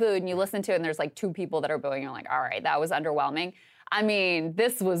and so booed, and you listen to it, and there's like two people that are booing. You're like, all right, that was underwhelming. I mean,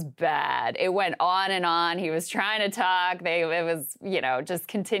 this was bad. It went on and on. He was trying to talk. It was, just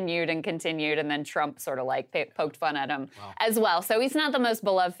continued, and then Trump sort of like poked fun at him as well. So he's not the most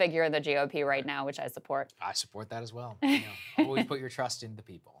beloved figure in the GOP right now, which I support. I support that as well. Always put your trust in the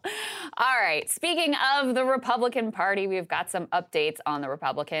people. All right. Speaking of the Republican Party, we've got some updates on the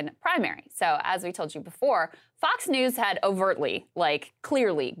Republican primary. So as we told you before, Fox News had overtly,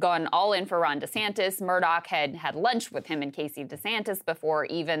 clearly gone all in for Ron DeSantis. Murdoch had lunch with him and Casey DeSantis before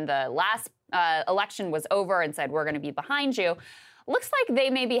even the last election was over and said, we're going to be behind you. Looks like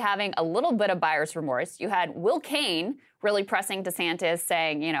they may be having a little bit of buyer's remorse. You had Will Cain really pressing DeSantis,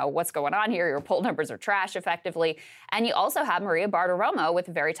 saying, what's going on here? Your poll numbers are trash, effectively. And you also have Maria Bartiromo with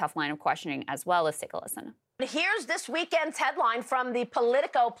a very tough line of questioning as well. Let's take a listen. Here's this weekend's headline from the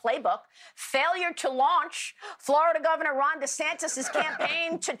Politico playbook. Failure to launch. Florida Governor Ron DeSantis'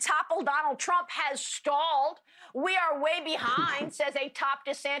 campaign to topple Donald Trump has stalled. We are way behind, says a top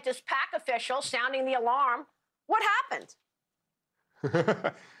DeSantis PAC official, sounding the alarm. What happened?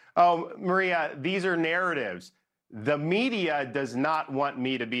 Maria, these are narratives. The media does not want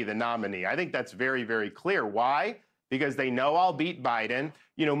me to be the nominee. I think that's very, very clear. Why? Because they know I'll beat Biden.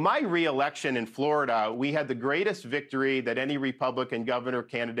 My re-election in Florida, we had the greatest victory that any Republican governor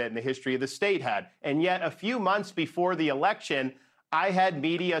candidate in the history of the state had. And yet a few months before the election, I had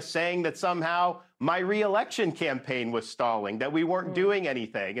media saying that somehow my re-election campaign was stalling, that we weren't doing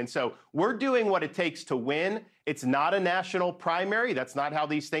anything. And so we're doing what it takes to win. It's not a national primary. That's not how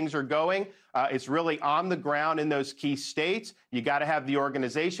these things are going. It's really on the ground in those key states. You got to have the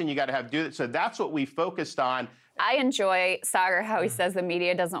organization. You got to do it. So that's what we focused on. I enjoy, Sagar, how he says the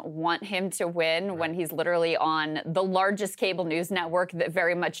media doesn't want him to win when he's literally on the largest cable news network that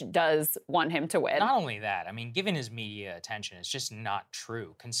very much does want him to win. Not only that, I mean, given his media attention, it's just not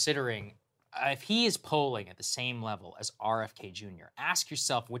true, considering if he is polling at the same level as RFK Jr., ask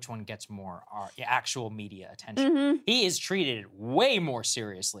yourself which one gets more actual media attention. He is treated way more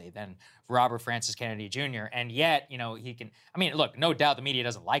seriously than Robert Francis Kennedy Jr., and yet, he can. I mean, look, no doubt the media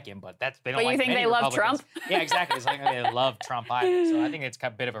doesn't like him, but they don't like. But you think they love Trump? Yeah, exactly. It's like they love Trump either. So I think it's a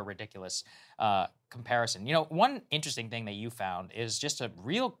bit of a ridiculous comparison. One interesting thing that you found is just a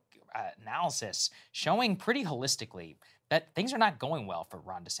real analysis showing pretty holistically that things are not going well for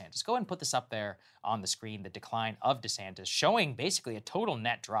Ron DeSantis. Go ahead and put this up there on the screen, the decline of DeSantis, showing basically a total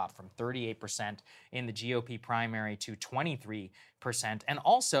net drop from 38% in the GOP primary to 23%. And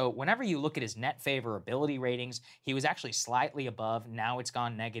also, whenever you look at his net favorability ratings, he was actually slightly above. Now it's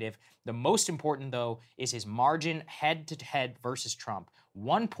gone negative. The most important, though, is his margin head-to-head versus Trump.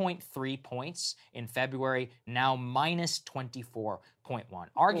 1.3 points in February, now minus 24.1.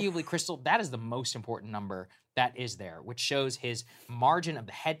 Arguably, Crystal, that is the most important number that is there, which shows his margin of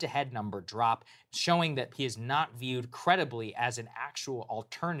the head-to-head number drop, showing that he is not viewed credibly as an actual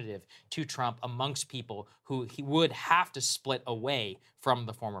alternative to Trump amongst people who he would have to split away from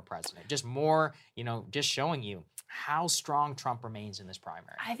the former president. Just more, just showing you how strong Trump remains in this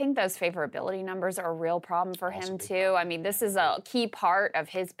primary. I think those favorability numbers are a real problem for him, too. I mean, this is a key part of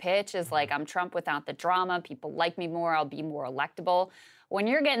his pitch is I'm Trump without the drama. People like me more. I'll be more electable. When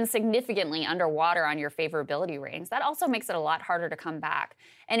you're getting significantly underwater on your favorability ratings, that also makes it a lot harder to come back.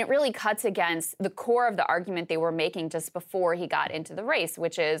 And it really cuts against the core of the argument they were making just before he got into the race,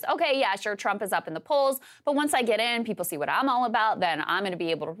 which is, okay, yeah, sure, Trump is up in the polls, but once I get in, people see what I'm all about, then I'm going to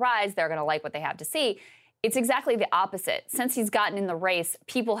be able to rise. They're going to like what they have to see. It's exactly the opposite. Since he's gotten in the race,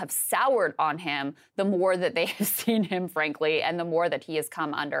 people have soured on him the more that they have seen him, frankly, and the more that he has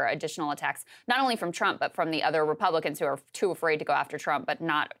come under additional attacks, not only from Trump, but from the other Republicans who are too afraid to go after Trump, but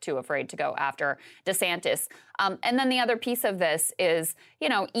not too afraid to go after DeSantis. And then the other piece of this is,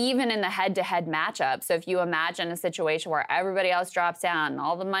 even in the head-to-head matchup, so if you imagine a situation where everybody else drops down, and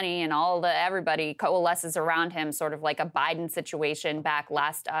all the money and everybody coalesces around him, sort of like a Biden situation back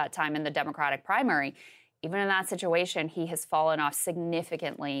last time in the Democratic primary, even in that situation, he has fallen off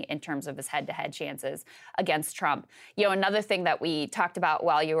significantly in terms of his head-to-head chances against Trump. Another thing that we talked about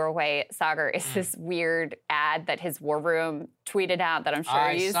while you were away, Sagar, is this weird ad that his war room tweeted out that I'm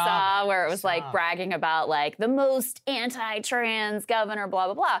sure you saw, where it was bragging about the most anti-trans governor, blah,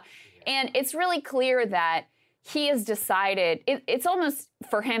 blah, blah. And it's really clear that he has decided, it's almost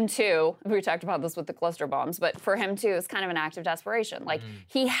for him too, we talked about this with the cluster bombs, but for him too, it's kind of an act of desperation.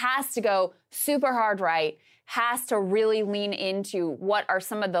 He has to go super hard right, has to really lean into what are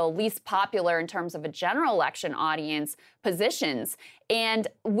some of the least popular in terms of a general election audience positions. And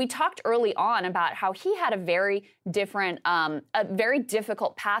we talked early on about how he had a very different, a very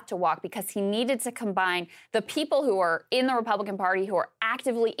difficult path to walk because he needed to combine the people who are in the Republican Party who are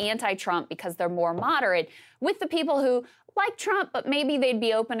actively anti-Trump because they're more moderate with the people who like Trump, but maybe they'd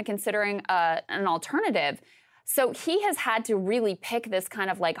be open to considering an alternative. So he has had to really pick this kind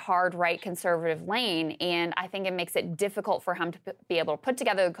of hard right conservative lane, and I think it makes it difficult for him to be able to put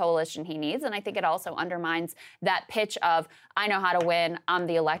together the coalition he needs, and I think it also undermines that pitch of, I know how to win, I'm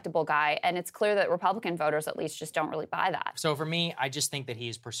the electable guy, and it's clear that Republican voters at least just don't really buy that. So for me, I just think that he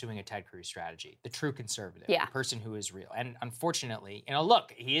is pursuing a Ted Cruz strategy, the true conservative, the person who is real. And unfortunately,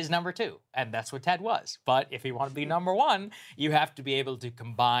 look, he is number 2, and that's what Ted was. But if you want to be number 1, you have to be able to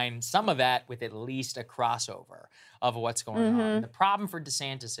combine some of that with at least a crossover of what's going on. And the problem for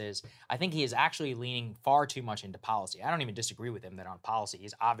DeSantis is I think he is actually leaning far too much into policy. I don't even disagree with him that on policy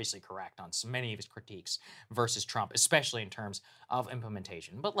he's obviously correct on so many of his critiques versus Trump, especially in terms of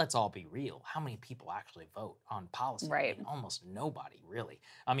implementation. But let's all be real. How many people actually vote on policy? Right. Almost nobody, really.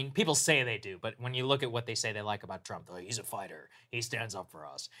 People say they do, but when you look at what they say they like about Trump, they're like, he's a fighter. He stands up for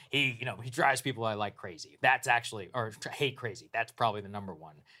us. He drives people I like crazy. That's actually, or hate crazy. That's probably the number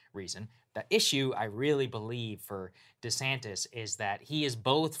one reason. The issue, I really believe, for DeSantis is that he is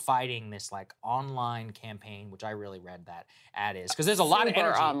both fighting this online campaign, which I really read that ad is, because there's a lot of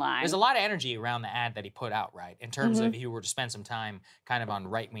energy. Online. There's a lot of energy around the ad that he put out, right? In terms of if you were to spend some time kind of on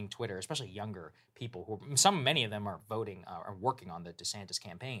right-wing Twitter, especially younger people many of them are voting are working on the DeSantis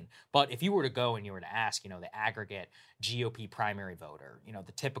campaign. But if you were to go and you were to ask, the aggregate GOP primary voter,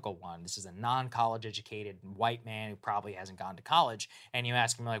 the typical one, this is a non-college educated white man who probably hasn't gone to college, and you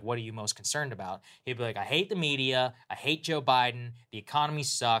ask him what are you most concerned about? He'd be like, I hate the media, I hate Joe Biden, the economy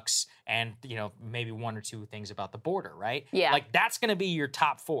sucks, and maybe 1 or 2 things about the border, right? Yeah. That's going to be your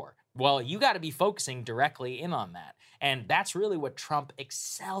top 4. Well, you got to be focusing directly in on that. And that's really what Trump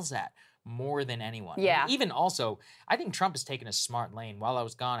excels at more than anyone. Yeah. Even also, I think Trump has taken a smart lane. While I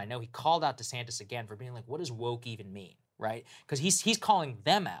was gone, I know he called out DeSantis again for being what does woke even mean, right? Because he's calling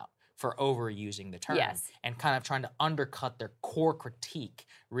them out for overusing the term and kind of trying to undercut their core critique,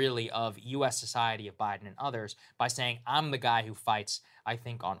 really, of U.S. society, of Biden and others, by saying, I'm the guy who fights, I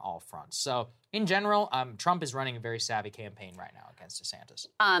think, on all fronts. So, in general, Trump is running a very savvy campaign right now against DeSantis.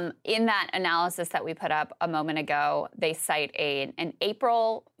 In that analysis that we put up a moment ago, they cite an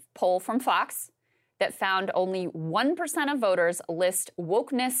April poll from Fox that found only 1% of voters list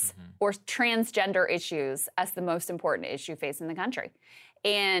wokeness or transgender issues as the most important issue facing the country.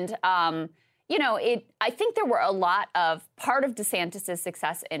 And, I think there were a lot of part of DeSantis'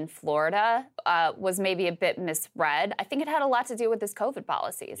 success in Florida was maybe a bit misread. I think it had a lot to do with his COVID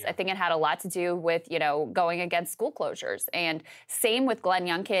policies. Yeah. I think it had a lot to do with, going against school closures. And same with Glenn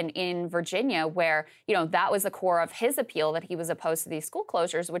Youngkin in Virginia, where, that was the core of his appeal, that he was opposed to these school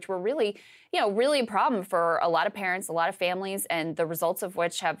closures, which were really, really a problem for a lot of parents, a lot of families, and the results of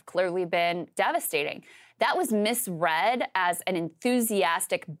which have clearly been devastating. That was misread as an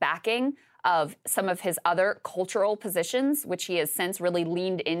enthusiastic backing of some of his other cultural positions, which he has since really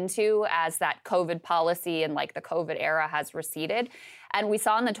leaned into as that COVID policy and the COVID era has receded. And we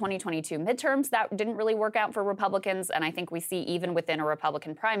saw in the 2022 midterms that didn't really work out for Republicans. And I think we see even within a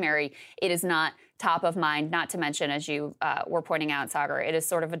Republican primary, it is not top of mind, not to mention, as you were pointing out, Sagar, it is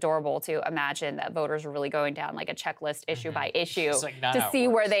sort of adorable to imagine that voters are really going down a checklist issue by issue to see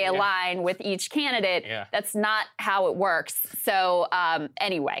where they align with each candidate. Yeah. That's not how it works. So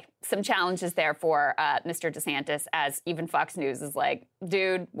anyway, some challenges there for Mr. DeSantis, as even Fox News is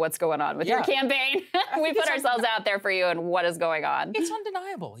dude, what's going on with your campaign? We put ourselves out there for you, and what is going on? It's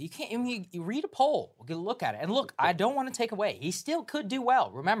undeniable. You can't. You read a poll, look at it, and look. I don't want to take away. He still could do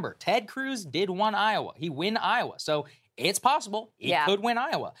well. Remember, Ted Cruz did win Iowa. He win Iowa, so it's possible he could win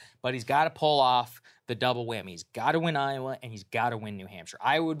Iowa. But he's got to pull off the double whammy. He's got to win Iowa, and he's got to win New Hampshire.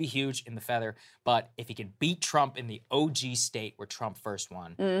 Iowa would be huge in the feather, but if he can beat Trump in the OG state where Trump first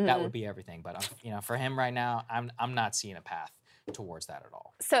won, that would be everything. But for him right now, I'm not seeing a path towards that at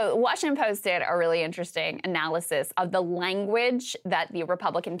all. So Washington Post did a really interesting analysis of the language that the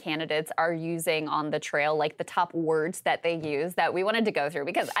Republican candidates are using on the trail, like the top words that they use that we wanted to go through,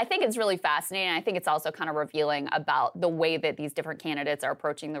 because I think it's really fascinating. I think it's also kind of revealing about the way that these different candidates are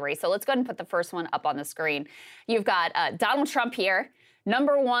approaching the race. So let's go ahead and put the first one up on the screen. You've got Donald Trump here.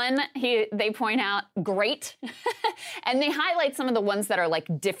 Number one, they point out, great. And they highlight some of the ones that are like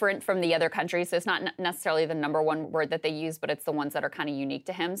different from the other countries. So it's not necessarily the number one word that they use, but it's the ones that are kind of unique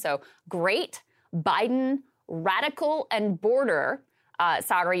to him. So great, Biden, radical, and border.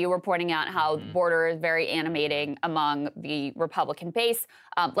 Sagar, you were pointing out how border is very animating among the Republican base.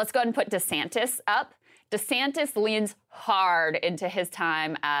 Let's go ahead and put DeSantis up. DeSantis leans hard into his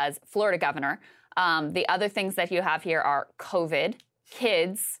time as Florida governor. The other things that you have here are COVID,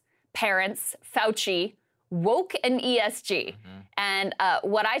 kids, parents, Fauci, woke, and ESG. And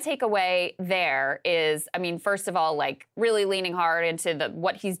what I take away there is, I mean, first of all, like really leaning hard into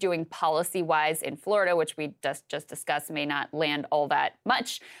what he's doing policy-wise in Florida, which we just discussed may not land all that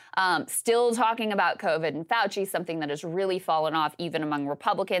much. Still talking about COVID and Fauci, something that has really fallen off even among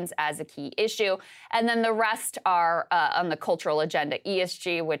Republicans as a key issue. And then the rest are on the cultural agenda.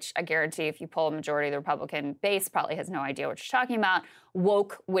 ESG, which I guarantee if you poll a majority of the Republican base probably has no idea what you're talking about.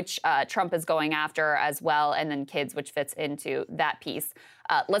 Woke, which Trump is going after as well. And then kids, which fits into that piece.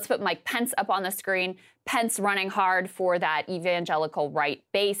 Let's put Mike Pence up on the screen. Pence running hard for that evangelical right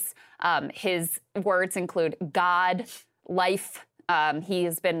base. His words include God, life. He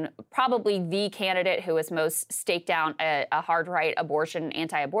has been probably the candidate who has most staked down a hard right abortion,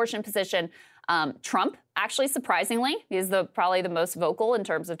 anti-abortion position. Trump, actually, surprisingly, is probably the most vocal in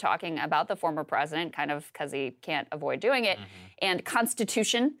terms of talking about the former president, kind of because he can't avoid doing it. And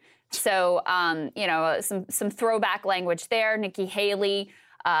Constitution. So, some throwback language there. Nikki Haley,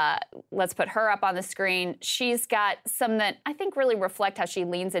 let's put her up on the screen. She's got some that I think really reflect how she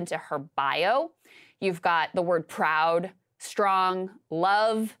leans into her bio. You've got the word proud, strong,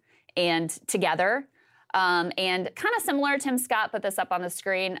 love, and together. And kind of similar, Tim Scott put this up on the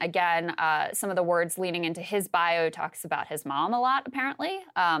screen. Again, some of the words leaning into his bio talks about his mom a lot, apparently,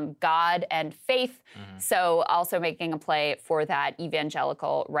 God and faith. So also making a play for that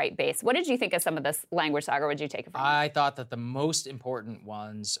evangelical right base. What did you think of some of this language, Sagar? What did you take it from? I thought that the most important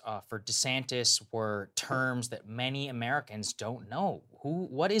ones for DeSantis were terms that many Americans don't know.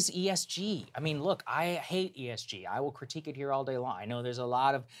 What is ESG? I mean, look, I hate ESG. I will critique it here all day long. I know there's a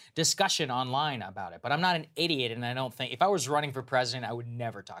lot of discussion online about it, but I'm not an idiot, and I don't think, if I was running for president, I would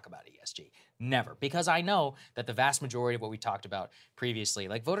never talk about ESG. Never. Because I know that the vast majority of what we talked about previously,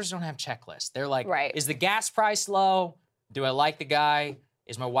 like voters don't have checklists. They're like, Is the gas price low? Do I like the guy?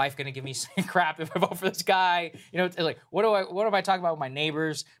 Is my wife going to give me crap if I vote for this guy? You know, like, what do I talk about with my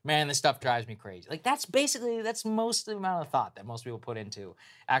neighbors? Man, this stuff drives me crazy. Like, that's most of the amount of thought that most people put into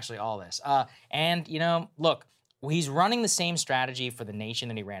actually all this. And, you know, look, he's running the same strategy for the nation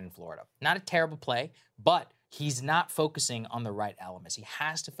that he ran in Florida. Not a terrible play, but he's not focusing on the right elements. He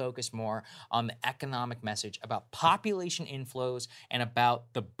has to focus more on the economic message about population inflows and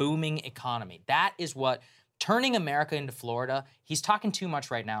about the booming economy. That is what turning America into Florida. He's talking too much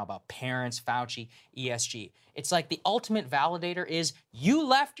right now about parents, Fauci, ESG. It's like the ultimate validator is you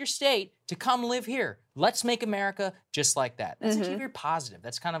left your state to come live here. Let's make America just like that. That's actually very positive.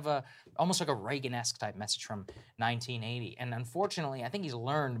 That's kind of almost like a Reagan-esque type message from 1980. And unfortunately, I think he's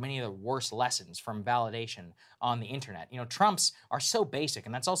learned many of the worst lessons from validation on the internet. You know, Trump's are so basic,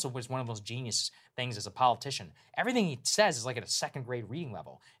 and that's also was one of those genius things as a politician. Everything he says is like at a second grade reading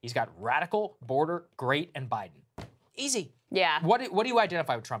level. He's got radical, border, great, and Biden. Easy. Yeah. What do you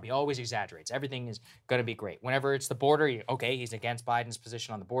identify with Trump? He always exaggerates. Everything is going to be great. Whenever it's the border, he's against Biden's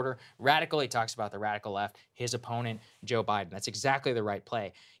position on the border. Radical, he talks about the radical left, his opponent, Joe Biden. That's exactly the right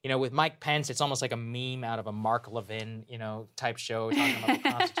play. You know, with Mike Pence, it's almost like a meme out of a Mark Levin, type show talking about the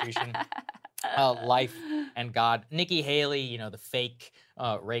Constitution. Life and God. Nikki Haley, the fake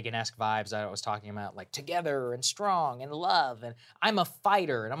Reagan-esque vibes that I was talking about, like together and strong and love, and I'm a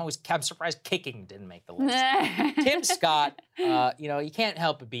fighter, and I'm surprised kicking didn't make the list. Tim Scott, you can't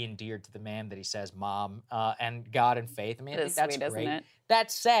help but be endeared to the man that he says mom and God and faith. I mean, I think that's sweet, great. isn't it?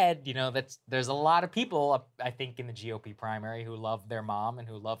 That said, there's a lot of people, I think, in the GOP primary who love their mom and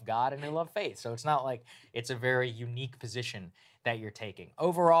who love God and who love faith. So it's not like it's a very unique position that you're taking.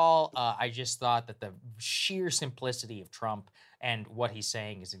 Overall, I just thought that the sheer simplicity of Trump and what he's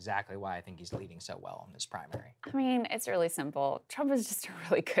saying is exactly why I think he's leading so well in this primary. I mean, it's really simple. Trump is just a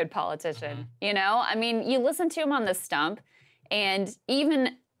really good politician, I mean, you listen to him on the stump, and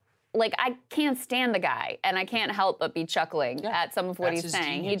even, I can't stand the guy, and I can't help but be chuckling at some of what he's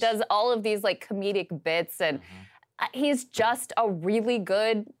saying. Genius. He does all of these, comedic bits, and he's just a really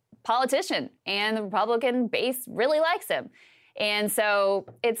good politician, and the Republican base really likes him. And so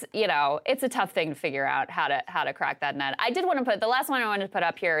it's a tough thing to figure out how to crack that nut. I did want to put, the last one I wanted to put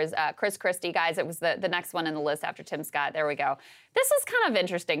up here is Chris Christie, guys. It was the next one in the list after Tim Scott. There we go. This is kind of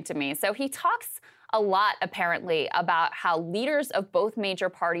interesting to me. So he talks a lot, apparently, about how leaders of both major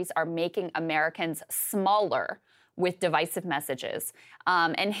parties are making Americans smaller with divisive messages.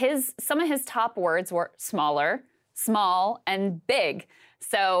 And some of his top words were smaller, small, and big.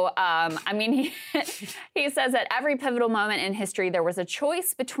 So, he says at every pivotal moment in history, there was a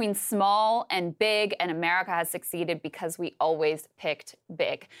choice between small and big, and America has succeeded because we always picked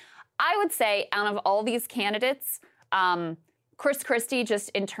big. I would say out of all these candidates, Chris Christie, just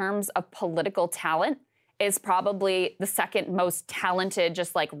in terms of political talent, is probably the second most talented,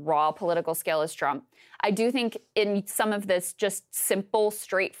 just like raw political skill is Trump. I do think in some of this just simple,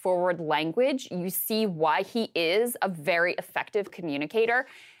 straightforward language, you see why he is a very effective communicator.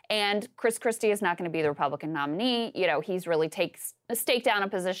 And Chris Christie is not going to be the Republican nominee. He's really staked down a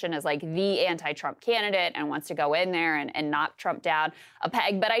position as like the anti-Trump candidate and wants to go in there and knock Trump down a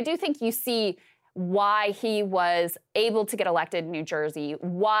peg. But I do think you see why he was able to get elected in New Jersey,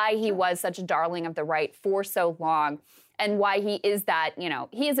 why he was such a darling of the right for so long, and why he is that,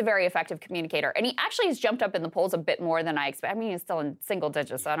 he is a very effective communicator. And he actually has jumped up in the polls a bit more than I expect. I mean, he's still in single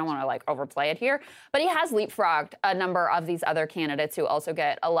digits, so I don't want to overplay it here. But he has leapfrogged a number of these other candidates who also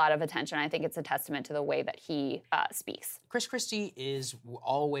get a lot of attention. I think it's a testament to the way that he speaks. Chris Christie is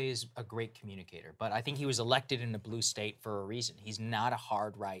always a great communicator, but I think he was elected in a blue state for a reason. He's not a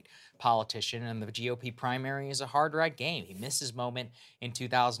hard right politician, and the GOP primary is a hard right game. He missed his moment in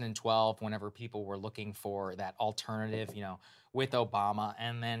 2012 whenever people were looking for that alternative, with Obama.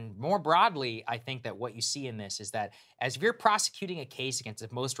 And then more broadly, I think that what you see in this is that as if you're prosecuting a case against the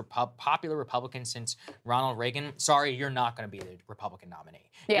most popular Republican since Ronald Reagan, sorry, you're not going to be the Republican nominee.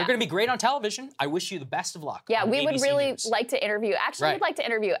 Yeah. You're going to be great on television. I wish you the best of luck. Yeah, we ABC would really News. like to interview. Actually, we'd like to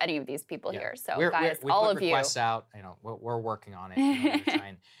interview any of these people here. So, guys, all of you. We put requests out. We're working on it. To try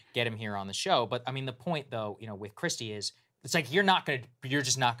and get him here on the show. But I mean, the point though, with Christie is, it's like you're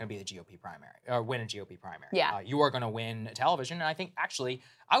just not gonna be the GOP primary or win a GOP primary. Yeah, you are gonna win television, and I think actually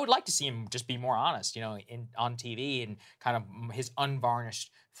I would like to see him just be more honest, on TV and kind of his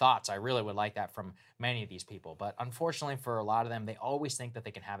unvarnished thoughts. I really would like that from many of these people, but unfortunately for a lot of them, they always think that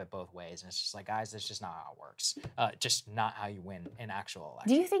they can have it both ways, and it's just like, guys, that's just not how it works. Just not how you win an actual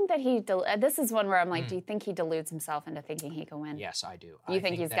election. Do you think that this is one where I'm like, do you think he deludes himself into thinking he can win? Yes, I do. You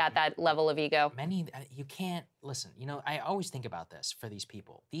think he's got that level of ego? You can't listen. I always think about this for these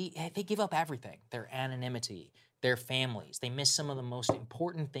people. They give up everything. Their anonymity, their families. They miss some of the most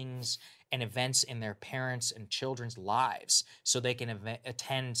important things and events in their parents' and children's lives so they can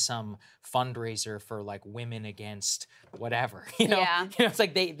attend some fundraiser for like women against whatever. It's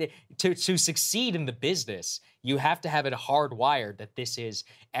like to succeed in the business, you have to have it hardwired that this is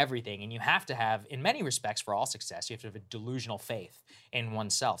everything. And you have to have, in many respects, for all success, you have to have a delusional faith in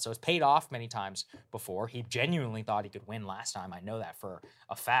oneself. So it's paid off many times before. He genuinely thought he could win last time. I know that for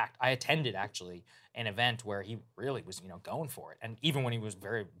a fact. I attended actually an event where he really was, going for it. And even when he was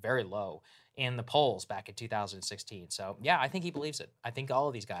very, very low in the polls back in 2016. So yeah, I think he believes it. I think all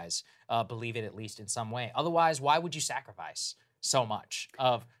of these guys believe it, at least in some way. Otherwise, why would you sacrifice so much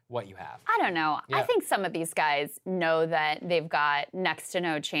of what you have? I don't know. Yeah. I think some of these guys know that they've got next to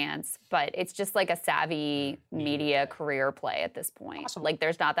no chance, but it's just like a savvy media career play at this point. Awesome. Like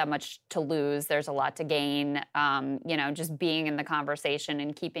there's not that much to lose. There's a lot to gain. Just being in the conversation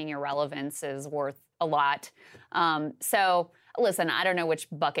and keeping your relevance is worth a lot. So listen, I don't know which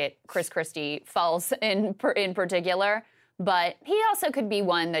bucket Chris Christie falls in particular, but he also could be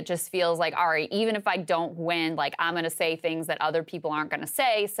one that just feels like, all right, even if I don't win, like I'm going to say things that other people aren't going to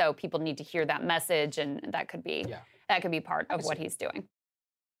say, so people need to hear that message, and that could be part of what he's doing.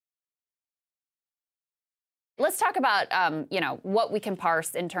 Let's talk about, what we can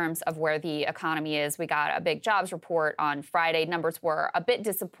parse in terms of where the economy is. We got a big jobs report on Friday. Numbers were a bit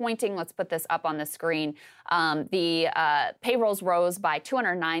disappointing. Let's put this up on the screen. The payrolls rose by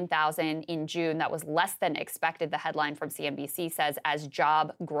 209,000 in June. That was less than expected. The headline from CNBC says, as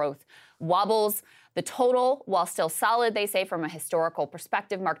job growth wobbles. The total, while still solid, they say, from a historical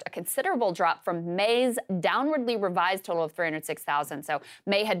perspective, marked a considerable drop from May's downwardly revised total of 306,000. So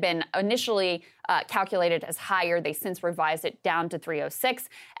May had been initially calculated as higher. They since revised it down to 306.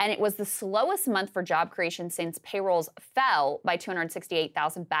 And it was the slowest month for job creation since payrolls fell by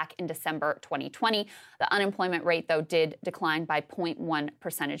 268,000 back in December 2020. The unemployment rate, though, did decline by 0.1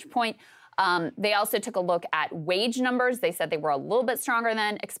 percentage point. They also took a look at wage numbers. They said they were a little bit stronger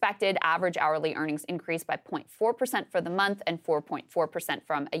than expected. Average hourly earnings increased by 0.4% for the month and 4.4%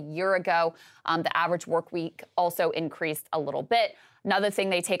 from a year ago. The average work week also increased a little bit. Another thing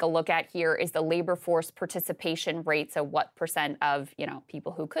they take a look at here is the labor force participation rate. So what percent of,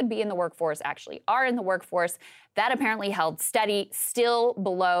 people who could be in the workforce actually are in the workforce. That apparently held steady, still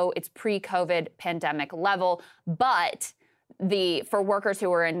below its pre-COVID pandemic level. But for workers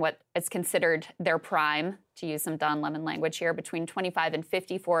who are in what is considered their prime, to use some Don Lemon language here, between 25 and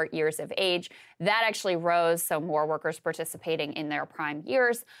 54 years of age, that actually rose. So more workers participating in their prime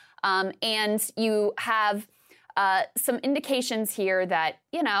years. And you have some indications here that,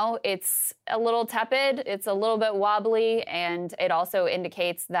 it's a little tepid, it's a little bit wobbly, and it also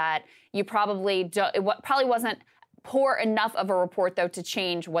indicates that you probably wasn't poor enough of a report, though, to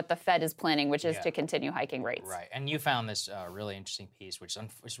change what the Fed is planning, which is to continue hiking rates. Right. And you found this really interesting piece, which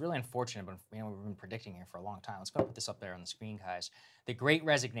is really unfortunate, but we've been predicting it for a long time. Let's go put this up there on the screen, guys. The Great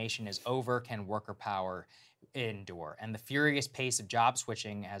Resignation is over. Can worker power endure? And the furious pace of job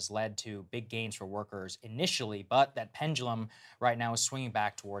switching has led to big gains for workers initially, but that pendulum right now is swinging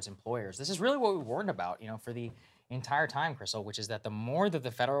back towards employers. This is really what we warned about, for the entire time, Crystal, which is that the more that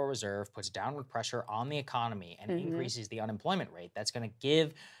the Federal Reserve puts downward pressure on the economy and increases the unemployment rate, that's going to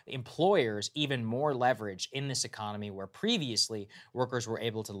give employers even more leverage in this economy where previously workers were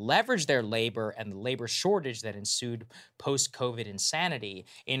able to leverage their labor and the labor shortage that ensued post-COVID insanity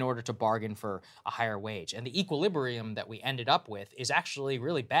in order to bargain for a higher wage. And the equilibrium that we ended up with is actually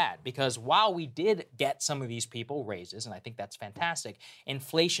really bad because while we did get some of these people raises, and I think that's fantastic,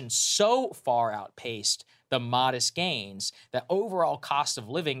 inflation so far outpaced the modest gains, the overall cost of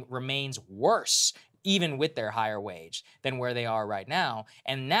living remains worse, even with their higher wage, than where they are right now.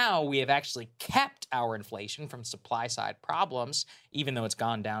 And now we have actually kept our inflation from supply side problems, even though it's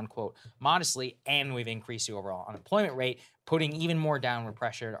gone down, quote, modestly, and we've increased the overall unemployment rate, putting even more downward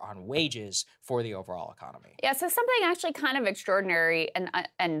pressure on wages for the overall economy. Yeah, so something actually kind of extraordinary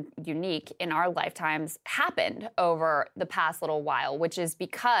and unique in our lifetimes happened over the past little while, which is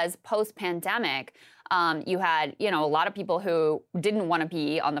because post-pandemic, you had, a lot of people who didn't want to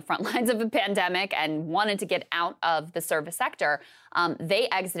be on the front lines of a pandemic and wanted to get out of the service sector. They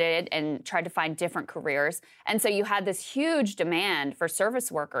exited and tried to find different careers. And so you had this huge demand for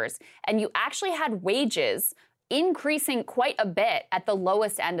service workers, and you actually had wages increasing quite a bit at the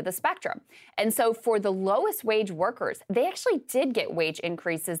lowest end of the spectrum. And so for the lowest wage workers, they actually did get wage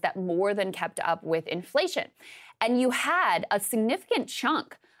increases that more than kept up with inflation. And you had a significant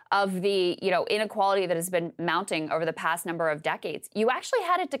chunk of the inequality that has been mounting over the past number of decades. You actually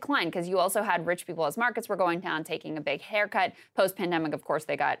had it decline because you also had rich people as markets were going down, taking a big haircut. Post-pandemic, of course,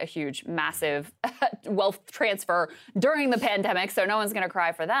 they got a huge, massive wealth transfer during the pandemic, so no one's going to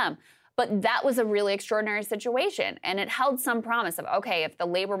cry for them. But that was a really extraordinary situation, and it held some promise of, okay, if the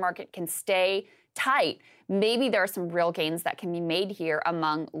labor market can stay tight, maybe there are some real gains that can be made here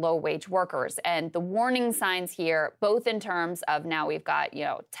among low-wage workers. And the warning signs here, both in terms of now we've got,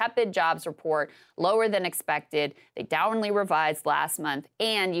 tepid jobs report, lower than expected, they downwardly revised last month,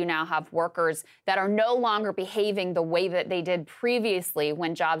 and you now have workers that are no longer behaving the way that they did previously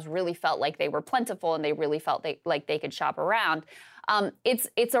when jobs really felt like they were plentiful and they really felt like they could shop around.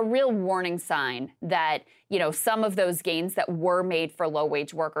 It's a real warning sign that, some of those gains that were made for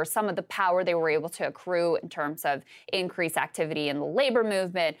low-wage workers, some of the power they were able to accrue in terms of increased activity in the labor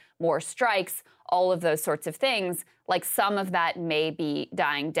movement, more strikes, all of those sorts of things, like some of that may be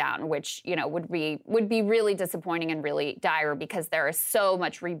dying down, which, would be really disappointing and really dire because there is so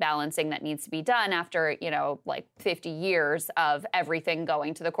much rebalancing that needs to be done after, 50 years of everything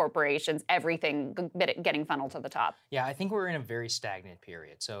going to the corporations, everything getting funneled to the top. Yeah, I think we're in a very stagnant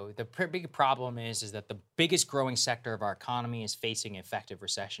period. So the big problem is that the biggest growing sector of our economy is facing effective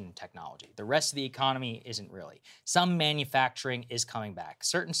recession in technology. The rest of the economy isn't really. Some manufacturing is coming back.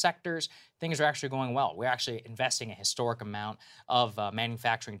 Certain sectors, things are actually going well. We're actually investing a historic amount of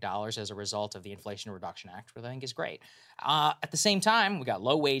manufacturing dollars as a result of the Inflation Reduction Act, which I think is great. At the same time, we got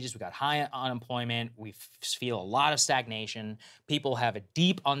low wages, we got high unemployment, we feel a lot of stagnation. People have a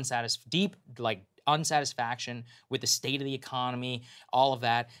deep unsatisfaction with the state of the economy, all of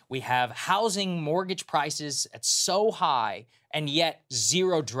that. We have housing mortgage prices at so high and yet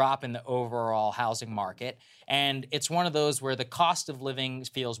zero drop in the overall housing market. And it's one of those where the cost of living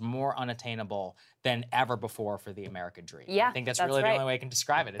feels more unattainable than ever before for the American dream. Yeah, I think that's really the only way I can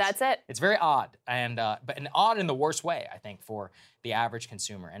describe it. That's it. It's very odd, but odd in the worst way, I think, for the average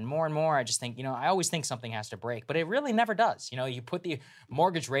consumer. And more, I just think, I always think something has to break, but it really never does. You put the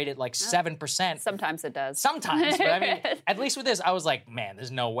mortgage rate at like 7%. Sometimes it does. Sometimes, but I mean, at least with this, I was like, man,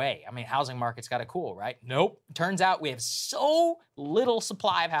 there's no way. I mean, housing market's got to cool, right? Nope. Turns out we have so little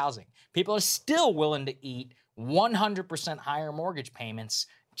supply of housing. People are still willing to eat 100% higher mortgage payments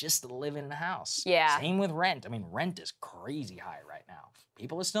just to live in the house. Yeah. Same with rent. I mean, rent is crazy high right now.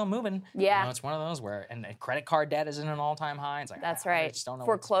 People are still moving. Yeah. It's one of those where, and credit card debt is at an all-time high. It's like, that's I right. just don't know.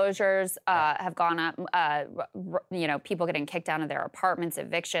 Foreclosures have gone up. People getting kicked out of their apartments,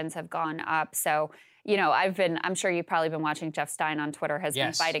 evictions have gone up. So, I'm sure you've probably been watching Jeff Stein on Twitter has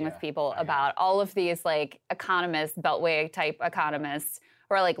been fighting with people about all of these like economists, Beltway type economists,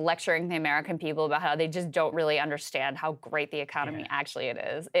 who are like lecturing the American people about how they just don't really understand how great the economy actually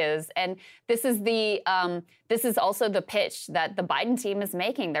is. And this is also the pitch that the Biden team is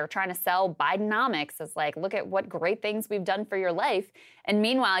making. They're trying to sell Bidenomics as like, look at what great things we've done for your life. And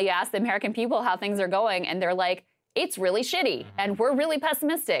meanwhile, you ask the American people how things are going, and they're like, it's really shitty, and we're really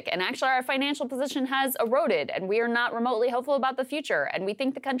pessimistic, and actually our financial position has eroded, and we are not remotely hopeful about the future, and we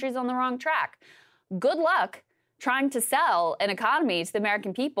think the country's on the wrong track. Good luck trying to sell an economy to the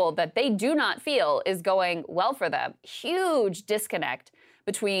American people that they do not feel is going well for them. Huge disconnect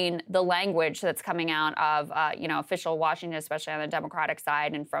between the language that's coming out of, official Washington, especially on the Democratic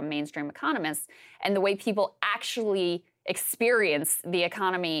side and from mainstream economists, and the way people actually experience the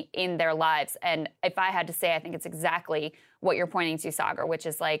economy in their lives. And if I had to say, I think it's exactly what you're pointing to, Sagar, which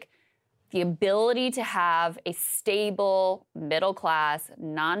is like the ability to have a stable, middle-class,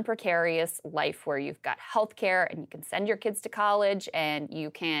 non-precarious life where you've got health care and you can send your kids to college and you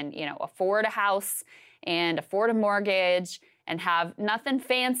can, afford a house and afford a mortgage and have nothing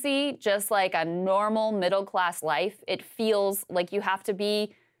fancy, just like a normal middle-class life. It feels like you have to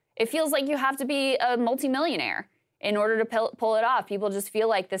be a multimillionaire in order to pull it off. People just feel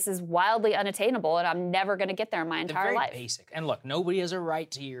like this is wildly unattainable and I'm never going to get there in my entire life. Very basic. And look, nobody has a right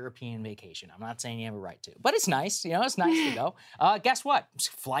to European vacation. I'm not saying you have a right to, but it's nice. It's nice to go. Guess what?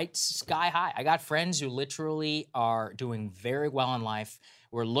 Flights sky high. I got friends who literally are doing very well in life.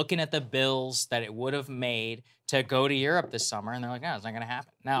 We're looking at the bills that it would have made to go to Europe this summer, and they're like, no, it's not going to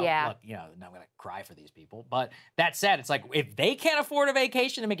happen. Now, look, I'm not going to cry for these people. But that said, it's like, if they can't afford a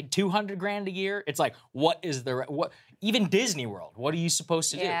vacation, they're making $200,000 a year. It's like, even Disney World, what are you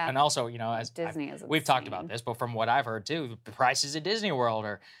supposed to do? And also, we've talked about this, but from what I've heard too, the prices at Disney World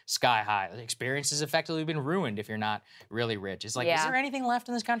are sky high. The experience has effectively been ruined if you're not really rich. It's like, is there anything left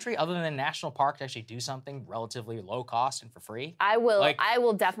in this country other than a national park to actually do something relatively low cost and for free? I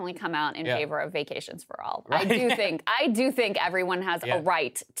will definitly come out in favor of vacations for all. Right? I do think everyone has a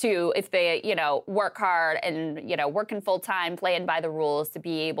right to, if they, work hard and, working full time, playing by the rules, to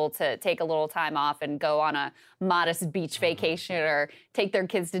be able to take a little time off and go on a modest beach vacation or take their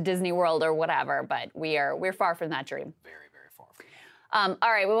kids to Disney World or whatever. But we're far from that dream. Very, very far from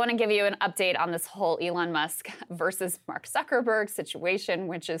all right, we want to give you an update on this whole Elon Musk versus Mark Zuckerberg situation,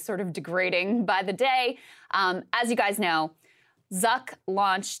 which is sort of degrading by the day. As you guys know, Zuck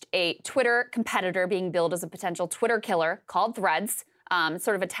launched a Twitter competitor being billed as a potential Twitter killer called Threads.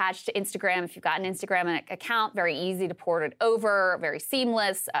 Sort of attached to Instagram. If you've got an Instagram account, very easy to port it over, very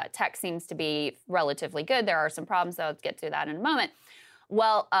seamless. Tech seems to be relatively good. There are some problems, though. Let's get to that in a moment.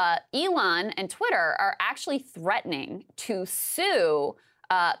 Well, Elon and Twitter are actually threatening to sue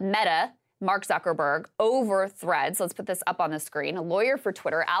Meta, Mark Zuckerberg, over Threads. Let's put this up on the screen. A lawyer for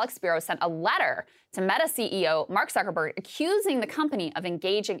Twitter, Alex Spiro, sent a letter to Meta CEO Mark Zuckerberg accusing the company of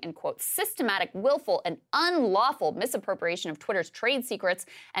engaging in, quote, systematic, willful, and unlawful misappropriation of Twitter's trade secrets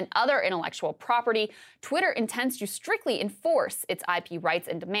and other intellectual property. Twitter intends to strictly enforce its IP rights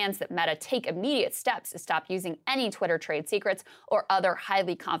and demands that Meta take immediate steps to stop using any Twitter trade secrets or other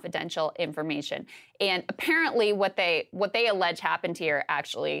highly confidential information. And apparently what they allege happened here,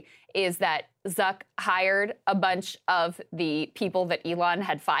 actually, is that Zuck hired a bunch of the people that Elon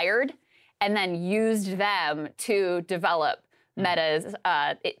had fired and then used them to develop Meta's,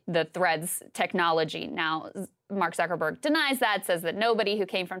 the Threads technology. Now, Mark Zuckerberg denies that, says that nobody who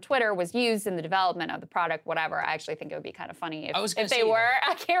came from Twitter was used in the development of the product, whatever. I actually think it would be kind of funny if they were.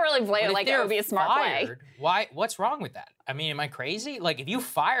 I can't really blame it. Like, it would be a smart play. Why? What's wrong with that? I mean, am I crazy? Like, if you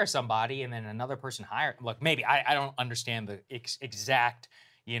fire somebody and then another person hired, look, maybe I don't understand the exact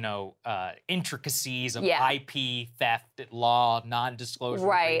intricacies of IP theft law, non-disclosure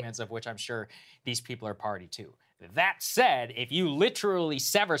agreements, of which I'm sure these people are party to. That said, if you literally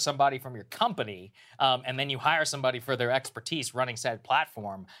sever somebody from your company and then you hire somebody for their expertise running said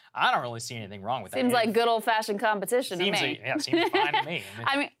platform, I don't really see anything wrong with that. Seems like good old-fashioned competition to me. Seems fine to me.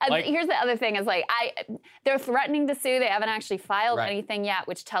 I mean, here's the other thing is they're threatening to sue. They haven't actually filed anything yet,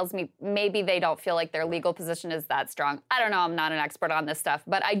 which tells me maybe they don't feel like their legal position is that strong. I don't know. I'm not an expert on this stuff,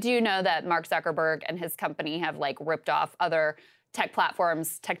 but I do know that Mark Zuckerberg and his company have ripped off other tech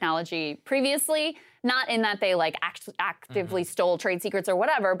platforms, technology previously, not in that they actively stole trade secrets or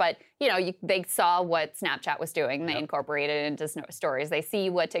whatever, but they saw what Snapchat was doing and they incorporated it into stories. They see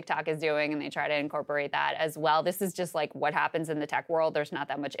what TikTok is doing and they try to incorporate that as well. This is just what happens in the tech world. There's not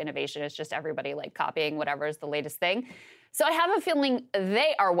that much innovation. It's just everybody copying whatever is the latest thing. So I have a feeling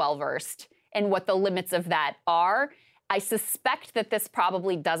they are well versed in what the limits of that are. I suspect that this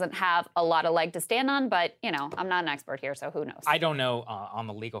probably doesn't have a lot of leg to stand on, but, I'm not an expert here, so who knows? I don't know on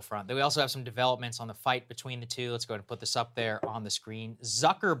the legal front. We also have some developments on the fight between the two. Let's go ahead and put this up there on the screen.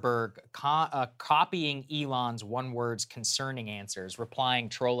 Zuckerberg copying Elon's one words concerning answers, replying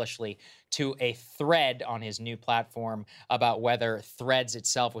trollishly to a thread on his new platform about whether Threads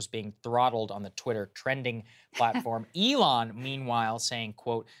itself was being throttled on the Twitter trending platform. Elon, meanwhile, saying,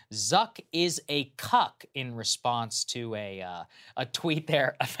 quote, Zuck is a cuck in response to a tweet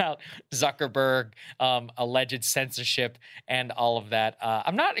there about Zuckerberg, alleged censorship and all of that.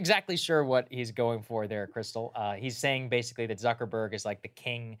 I'm not exactly sure what he's going for there, Crystal. He's saying basically that Zuckerberg is the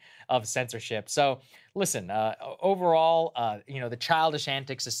king of censorship. So listen, overall, the childish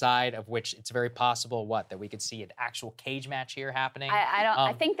antics aside, of which it's very possible, that we could see an actual cage match here happening.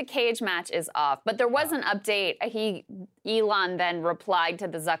 I think the cage match is off, but there was an update. Elon then replied to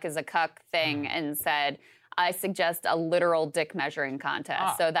the Zuck is a cuck thing and said, I suggest a literal dick measuring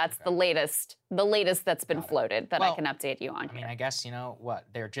contest. So that's the latest that's been floated that I can update you on. I mean, I guess,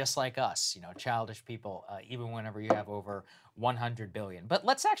 they're just like us, childish people, even whenever you have over 100 billion. But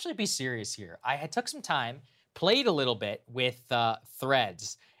let's actually be serious here. I took some time, played a little bit with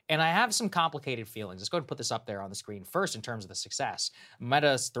Threads, and I have some complicated feelings. Let's go ahead and put this up there on the screen. First, in terms of the success,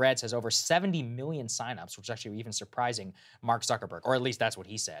 Meta's Threads has over 70 million signups, which is actually even surprising Mark Zuckerberg, or at least that's what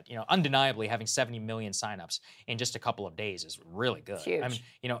he said. Undeniably, having 70 million signups in just a couple of days is really good. Huge. I mean,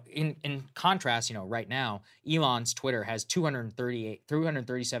 in contrast, right now, Elon's Twitter has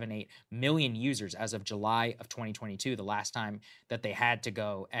 237.8 million users as of July of 2022, the last time that they had to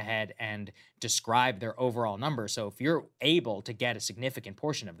go ahead and describe their overall number. So if you're able to get a significant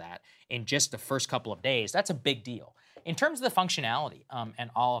portion of that in just the first couple of days, that's a big deal. In terms of the functionality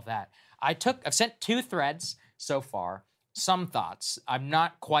and all of that, I've sent 2 threads so far. Some thoughts. I'm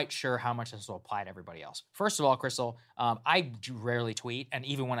not quite sure how much this will apply to everybody else. First of all, Crystal, I rarely tweet, and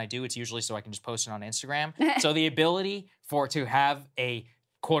even when I do, it's usually so I can just post it on Instagram. So the ability to have a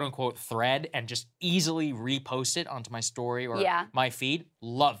quote-unquote thread and just easily repost it onto my story or my feed,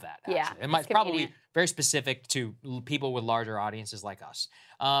 love that, actually. Yeah, and it's probably very specific to people with larger audiences like us.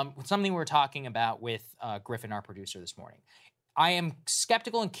 Something we were talking about with Griffin, our producer, this morning. I am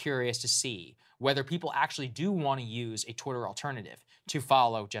skeptical and curious to see whether people actually do want to use a Twitter alternative to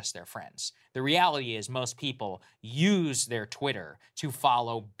follow just their friends. The reality is most people use their Twitter to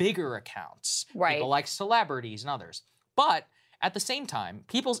follow bigger accounts, people like celebrities and others. But at the same time,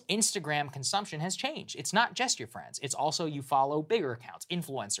 people's Instagram consumption has changed. It's not just your friends. It's also you follow bigger accounts,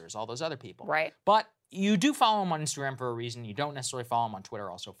 influencers, all those other people. Right. But you do follow them on Instagram for a reason. You don't necessarily follow them on Twitter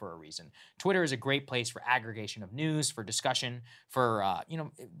also for a reason. Twitter is a great place for aggregation of news, for discussion, for,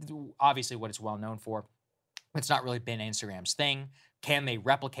 obviously what it's well known for. It's not really been Instagram's thing. Can they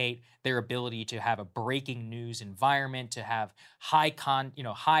replicate their ability to have a breaking news environment, to have high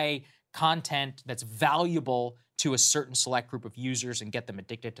content that's valuable to a certain select group of users and get them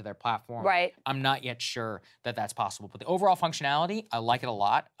addicted to their platform? Right. I'm not yet sure that that's possible. But the overall functionality, I like it a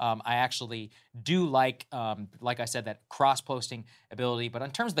lot. I actually do like I said, that cross-posting ability. But in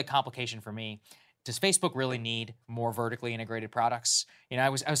terms of the complication for me, does Facebook really need more vertically integrated products? I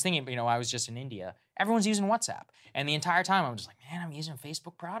was thinking, I was just in India. Everyone's using WhatsApp. And the entire time I'm just like, man, I'm using a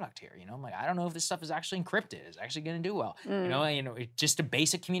Facebook product here. I'm like, I don't know if this stuff is actually encrypted. Is actually going to do well. It's just a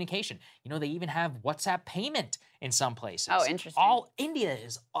basic communication. They even have WhatsApp payment in some places. Oh, interesting. India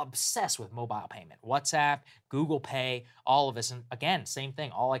is obsessed with mobile payment. WhatsApp, Google Pay, all of this. And again, same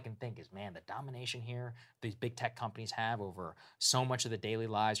thing. All I can think is, man, the domination here these big tech companies have over so much of the daily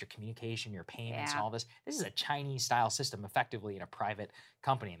lives, your communication, your payments, and all this. This is a Chinese-style system effectively in a private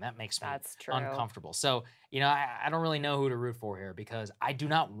company, and that makes me uncomfortable. So, I don't really know who to root for here because I do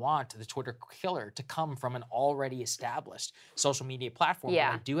not want the Twitter killer to come from an already established social media platform.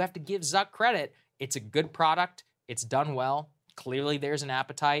 Yeah. But I do have to give Zuck credit. It's a good product. It's done well. Clearly, there's an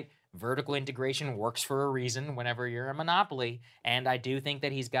appetite. vertical integration works for a reason whenever you're a monopoly. And I do think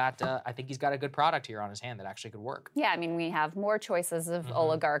that he's got a good product here on his hand that actually could work. Yeah, I mean, we have more choices of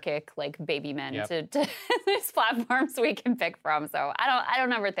oligarchic, like, baby men to these platforms we can pick from. So I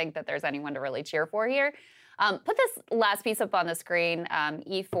don't ever think that there's anyone to really cheer for here. Put this last piece up on the screen,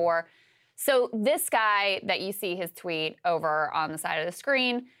 E4. So this guy that you see his tweet over on the side of the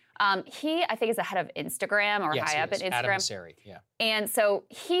screen, he, I think, is the head of Instagram or high up at Instagram. Adam Mosseri, yeah. And so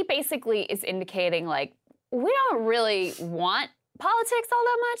he basically is indicating, like, we don't really want politics all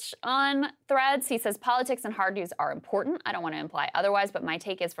that much on Threads. He says politics and hard news are important. I don't want to imply otherwise, but my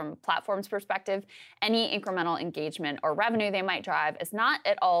take is from a platform's perspective, any incremental engagement or revenue they might drive is not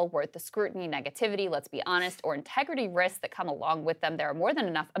at all worth the scrutiny, negativity, let's be honest, or integrity risks that come along with them. There are more than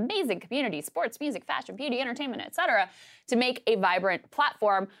enough amazing communities, sports, music, fashion, beauty, entertainment, etc., to make a vibrant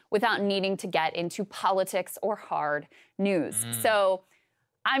platform without needing to get into politics or hard news. So,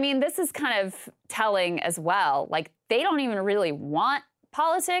 I mean, this is kind of telling as well. Like, they don't even really want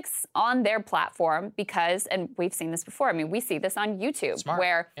politics on their platform because, and we've seen this before, I mean, we see this on YouTube,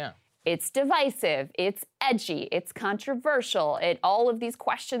 where it's divisive, it's edgy, it's controversial, all of these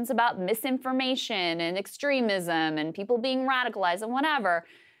questions about misinformation and extremism and people being radicalized and whatever,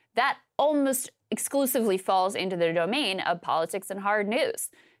 that almost exclusively falls into the domain of politics and hard news.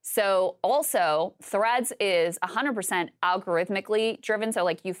 So also, Threads is 100% algorithmically driven. So,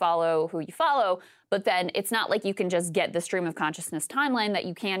 like, you follow who you follow, but then it's not like you can just get the stream of consciousness timeline that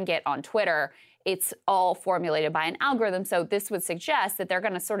you can get on Twitter. It's all formulated by an algorithm. So this would suggest that they're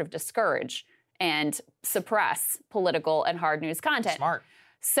going to sort of discourage and suppress political and hard news content. Smart.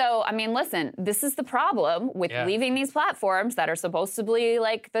 So, I mean, listen, this is the problem with leaving these platforms that are supposed to be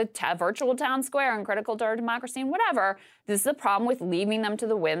like the virtual town square and critical to our democracy and whatever. This is the problem with leaving them to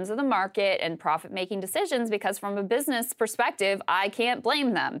the whims of the market and profit-making decisions, because from a business perspective, I can't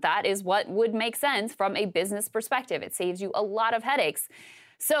blame them. That is what would make sense from a business perspective. It saves you a lot of headaches.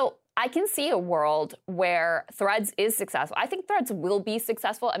 So I can see a world where Threads is successful. I think Threads will be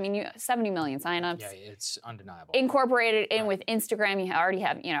successful. I mean, you 70 million signups. Yeah, it's undeniable. Incorporated in with Instagram. You already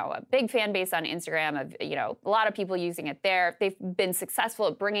have, a big fan base on Instagram of, a lot of people using it there. They've been successful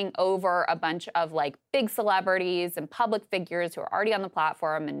at bringing over a bunch of, like, big celebrities and public figures who are already on the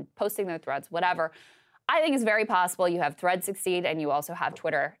platform and posting their threads, whatever. I think it's very possible you have Threads succeed and you also have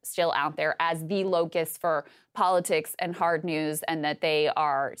Twitter still out there as the locus for politics and hard news, and that they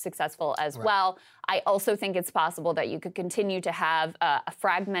are successful as well. I also think it's possible that you could continue to have a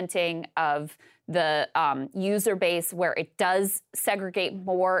fragmenting of the user base where it does segregate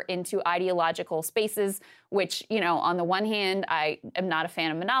more into ideological spaces, which, on the one hand, I am not a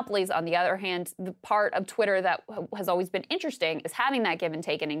fan of monopolies. On the other hand, the part of Twitter that has always been interesting is having that give and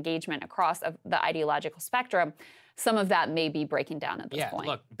take and engagement across the ideological spectrum. Some of that may be breaking down at this point.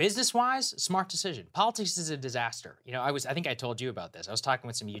 Look, business-wise, smart decision. Politics is a disaster. I think I told you about this. I was talking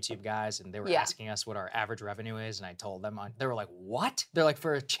with some YouTube guys, and they were asking us what our average revenue is, and I told them, they were like, what? They're like,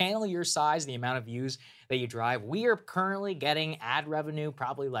 for a channel your size, the amount of views that you drive, we are currently getting ad revenue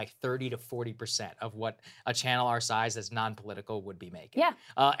probably like 30 to 40% of what a channel our size that's non-political would be making. Yeah.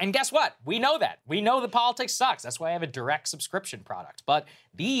 And guess what? We know that. We know the politics sucks. That's why I have a direct subscription product. But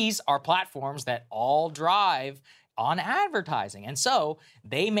these are platforms that all drive on advertising. And so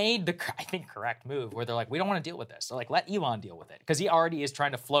they made the, I think, correct move where they're like, we don't want to deal with this. So, like, let Elon deal with it, because he already is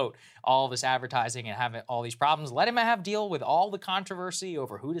trying to float all this advertising and have all these problems. Let him deal with all the controversy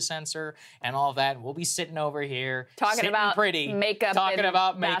over who to censor and all of that. And we'll be sitting over here talking about makeup,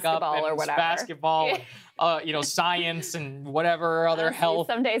 basketball or whatever. Basketball. Science and whatever other health.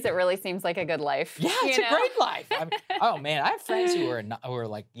 Some days it really seems like a good life. Yeah, it's a great life. I mean, oh man, I have friends who are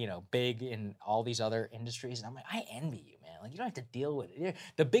like, big in all these other industries, and I'm like, I envy you, man. Like, you don't have to deal with it.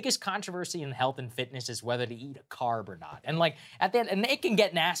 The biggest controversy in health and fitness is whether to eat a carb or not. And like at the end, and it can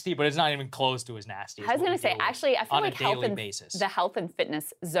get nasty, but it's not even close to as nasty. I was going to say, actually, I feel like the health and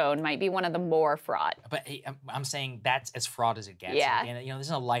fitness zone might be one of the more fraught. But I'm saying that's as fraught as it gets. Yeah. And,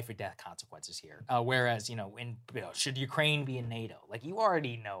 there's no life or death consequences here. Whereas, should Ukraine be in NATO? Like, you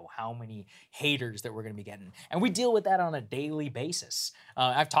already know how many haters that we're going to be getting. And we deal with that on a daily basis.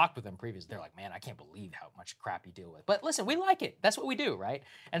 I've talked with them previously. They're like, man, I can't believe how much crap you deal with. But listen, we like it. That's what we do, right?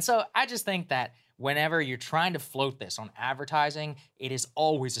 And so I just think that whenever you're trying to float this on advertising, it is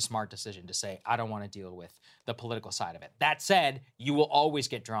always a smart decision to say, I don't want to deal with the political side of it. That said, you will always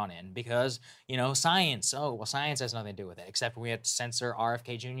get drawn in because, science. Oh, well, science has nothing to do with it, except we have to censor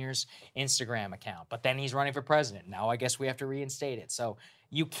RFK Jr.'s Instagram account. But then he's running for president. Now I guess we have to reinstate it. So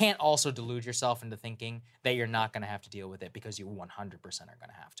you can't also delude yourself into thinking that you're not going to have to deal with it because you 100% are going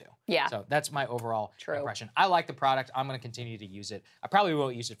to have to. Yeah. So that's my overall impression. I like the product. I'm going to continue to use it. I probably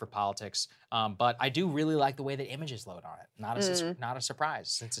won't use it for politics, but I do really like the way that images load on it. Not a surprise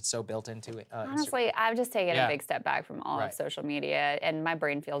since it's so built into it. Honestly, I've just taken a big step back from all of social media, and my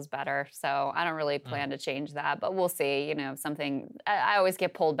brain feels better. So I don't really plan to change that, but we'll see. You know, I always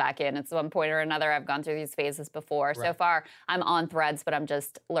get pulled back in at some point or another. I've gone through these phases before. So far, I'm on Threads, but I'm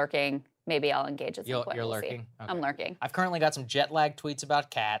just lurking. Maybe I'll engage at some point. You're lurking? Okay. I'm lurking. I've currently got some jet lag tweets about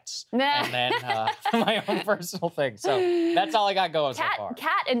cats and then my own personal thing. So that's all I got going so far.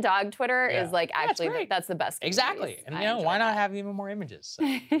 Cat and dog Twitter is like actually that's the best. Exactly. And you know, why not have even more images? So,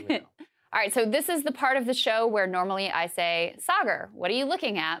 here we go. All right, so this is the part of the show where normally I say, Sagar, what are you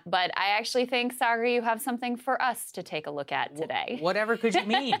looking at? But I actually think, Sagar, you have something for us to take a look at today. Whatever could you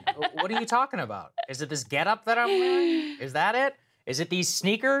mean? What are you talking about? Is it this getup that I'm wearing? Is that it? Is it these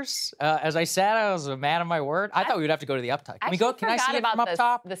sneakers? As I said, I was a man of my word. I thought we would have to go to the up top. Can we go? Can I see it from up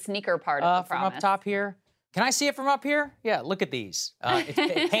top? The sneaker part of the promise. From up top here. Can I see it from up here? Yeah, look at these.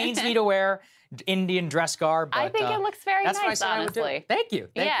 It pains me to wear Indian dress garb. But, I think it looks very nice, what I said honestly. I would do. Thank you.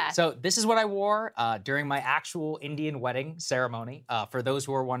 Thank you. So this is what I wore during my actual Indian wedding ceremony. For those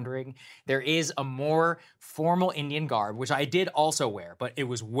who are wondering, there is a more formal Indian garb, which I did also wear, but it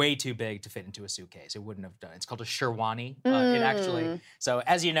was way too big to fit into a suitcase. It wouldn't have done. It's called a sherwani. It actually. So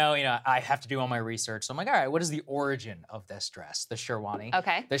as you know, I have to do all my research. So I'm like, all right, what is the origin of this dress, the sherwani?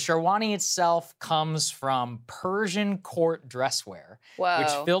 Okay. The sherwani itself comes from Persian court dresswear,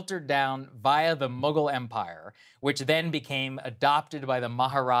 which filtered down via the Mughal Empire, which then became adopted by the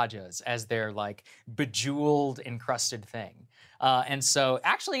Maharajas as their like bejeweled, encrusted thing. And so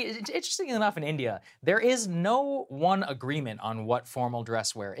actually, interestingly enough, in India, there is no one agreement on what formal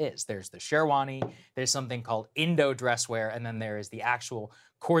dress wear is. There's the sherwani, there's something called Indo dress wear, and then there is the actual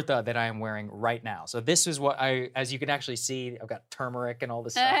kurta that I am wearing right now. So this is what as you can actually see, I've got turmeric and all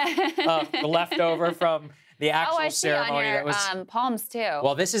this stuff left over from the actual ceremony. On your, that was palms too.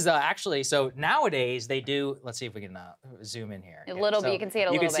 Well, this is actually, so nowadays they do, let's see if we can zoom in here. A little bit, you can see it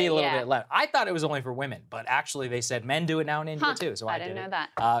a little bit. You can see a little bit left. I thought it was only for women, but actually they said men do it now in India too, so I didn't know it.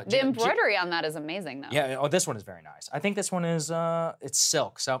 that. The embroidery on that is amazing though. Yeah, this one is very nice. I think this one is, it's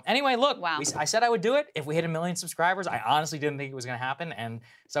silk. So anyway, look, I said I would do it if we hit 1 million subscribers. I honestly didn't think it was gonna happen, and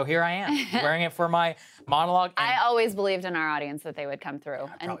so here I am, wearing it for my monologue. I always believed in our audience that they would come through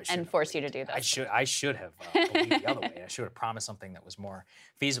and force you to do this. I should have believed the other way. I should have promised something that was more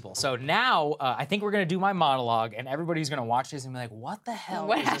feasible. So now I think we're going to do my monologue, and everybody's going to watch this and be like, what the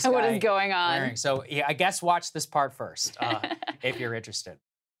hell is this guy what is going on? wearing? So yeah, I guess watch this part first if you're interested.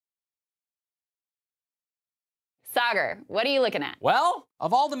 Sagar, what are you looking at? Well,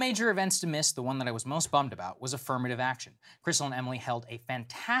 of all the major events to miss, the one that I was most bummed about was affirmative action. Crystal and Emily held a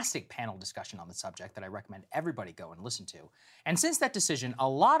fantastic panel discussion on the subject that I recommend everybody go and listen to. And since that decision, a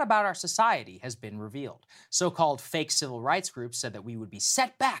lot about our society has been revealed. So-called fake civil rights groups said that we would be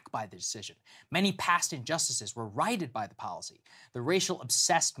set back by the decision. Many past injustices were righted by the policy. The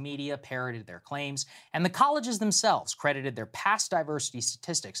racial-obsessed media parroted their claims, and the colleges themselves credited their past diversity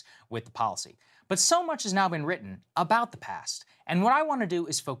statistics with the policy. But so much has now been written about the past, and what I want to do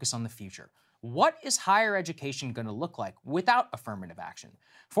is focus on the future. What is higher education going to look like without affirmative action?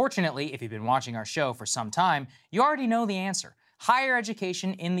 Fortunately, if you've been watching our show for some time, you already know the answer. Higher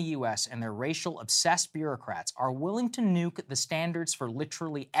education in the US and their racial-obsessed bureaucrats are willing to nuke the standards for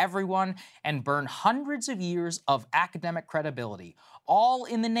literally everyone and burn hundreds of years of academic credibility, all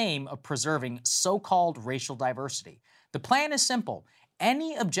in the name of preserving so-called racial diversity. The plan is simple.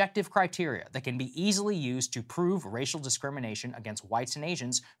 Any objective criteria that can be easily used to prove racial discrimination against whites and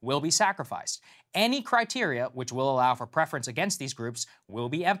Asians will be sacrificed. Any criteria which will allow for preference against these groups will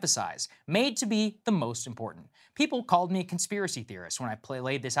be emphasized, made to be the most important. People called me a conspiracy theorist when I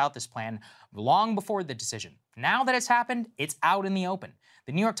laid this plan long before the decision. Now that it's happened, it's out in the open.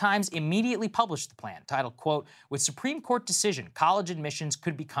 The New York Times immediately published the plan, titled, quote, "With Supreme Court decision, college admissions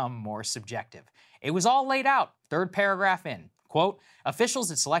could become more subjective." It was all laid out, third paragraph in. Quote, "Officials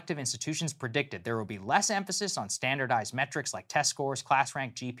at selective institutions predicted there will be less emphasis on standardized metrics like test scores, class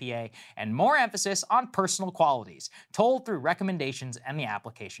rank, GPA, and more emphasis on personal qualities, told through recommendations and the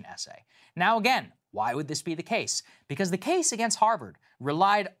application essay." Now again, why would this be the case? Because the case against Harvard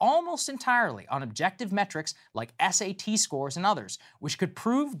relied almost entirely on objective metrics like SAT scores and others, which could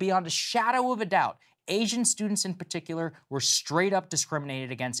prove beyond a shadow of a doubt Asian students in particular were straight up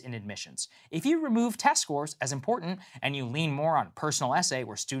discriminated against in admissions. If you remove test scores as important and you lean more on personal essay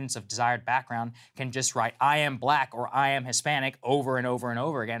where students of desired background can just write "I am black" or "I am Hispanic" over and over and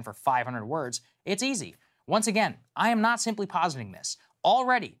over again for 500 words, it's easy. Once again, I am not simply positing this.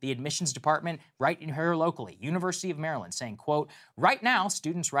 Already, the admissions department right here locally, University of Maryland, saying, quote, right now,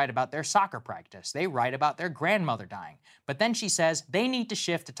 students write about their soccer practice. They write about their grandmother dying. But then she says they need to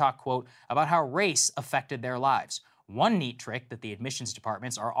shift to talk, quote, about how race affected their lives. One neat trick that the admissions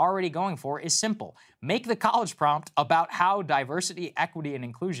departments are already going for is simple. Make the college prompt about how diversity, equity, and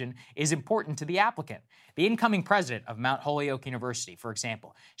inclusion is important to the applicant. The incoming president of Mount Holyoke University, for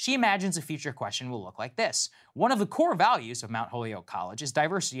example, she imagines a future question will look like this. One of the core values of Mount Holyoke College is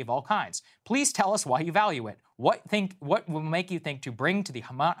diversity of all kinds. Please tell us why you value it. What will make you think to bring to the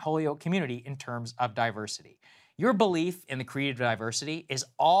Mount Holyoke community in terms of diversity? Your belief in the creative diversity is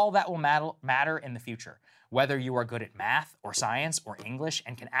all that will matter in the future. Whether you are good at math or science or English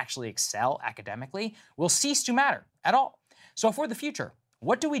and can actually excel academically will cease to matter at all. So for the future,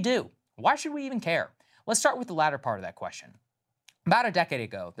 what do we do? Why should we even care? Let's start with the latter part of that question. About a decade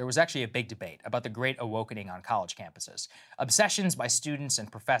ago, there was actually a big debate about the great awakening on college campuses. Obsessions by students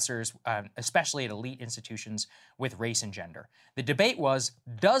and professors, especially at elite institutions, with race and gender. The debate was,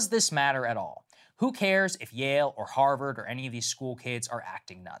 does this matter at all? Who cares if Yale or Harvard or any of these school kids are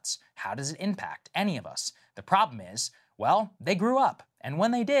acting nuts? How does it impact any of us? The problem is, well, they grew up. And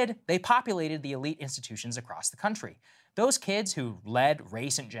when they did, they populated the elite institutions across the country. Those kids who led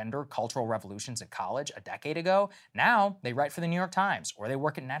race and gender cultural revolutions at college a decade ago, now they write for the New York Times, or they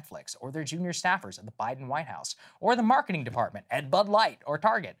work at Netflix, or they're junior staffers at the Biden White House, or the marketing department at Bud Light or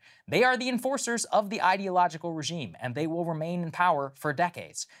Target. They are the enforcers of the ideological regime, and they will remain in power for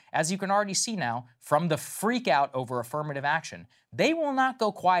decades. As you can already see now, from the freak out over affirmative action, they will not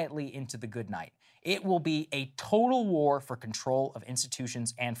go quietly into the good night. It will be a total war for control of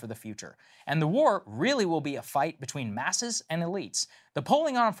institutions and for the future. And the war really will be a fight between masses and elites. The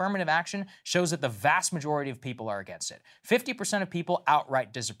polling on affirmative action shows that the vast majority of people are against it. 50% of people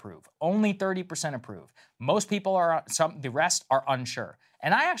outright disapprove. Only 30% approve. Most people the rest are unsure.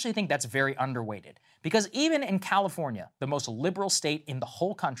 And I actually think that's very underweighted. Because even in California, the most liberal state in the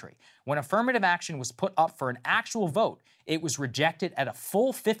whole country, when affirmative action was put up for an actual vote, it was rejected at a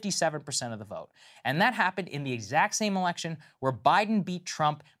full 57% of the vote. And that happened in the exact same election where Biden beat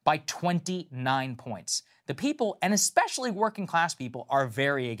Trump by 29 points. The people, and especially working class people, are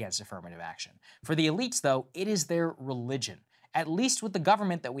very against affirmative action. For the elites, though, it is their religion. At least with the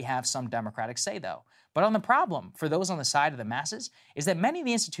government that we have some Democratic say, though. But on the problem for those on the side of the masses is that many of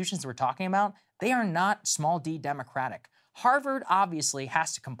the institutions that we're talking about, they are not small d democratic. Harvard obviously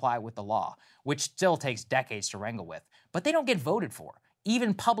has to comply with the law, which still takes decades to wrangle with, but they don't get voted for.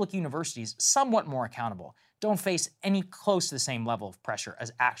 Even public universities, somewhat more accountable, don't face any close to the same level of pressure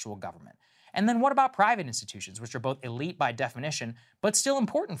as actual government. And then what about private institutions, which are both elite by definition, but still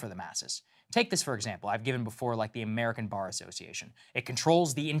important for the masses? Take this, for example, I've given before, like the American Bar Association. It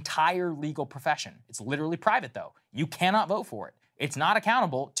controls the entire legal profession. It's literally private, though. You cannot vote for it. It's not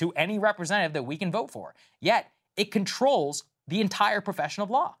accountable to any representative that we can vote for. Yet, it controls the entire profession of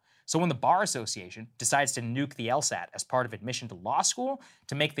law. So when the Bar Association decides to nuke the LSAT as part of admission to law school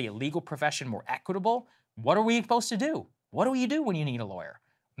to make the legal profession more equitable, what are we supposed to do? What do you do when you need a lawyer?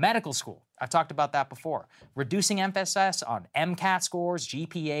 Medical school, I've talked about that before. Reducing emphasis on MCAT scores,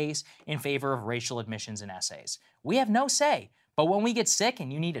 GPAs, in favor of racial admissions and essays. We have no say, but when we get sick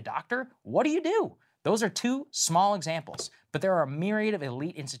and you need a doctor, what do? Those are two small examples, but there are a myriad of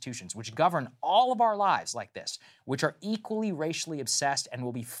elite institutions which govern all of our lives like this, which are equally racially obsessed and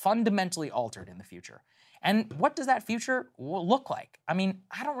will be fundamentally altered in the future. And what does that future look like? I mean,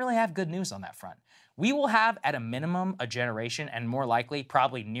 I don't really have good news on that front. We will have, at a minimum, a generation, and more likely,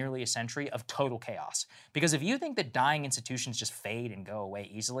 probably nearly a century, of total chaos. Because if you think that dying institutions just fade and go away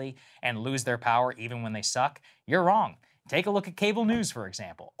easily and lose their power even when they suck, you're wrong. Take a look at cable news, for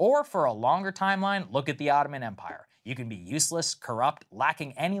example. Or for a longer timeline, look at the Ottoman Empire. You can be useless, corrupt,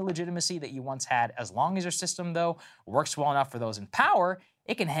 lacking any legitimacy that you once had. As long as your system, though, works well enough for those in power,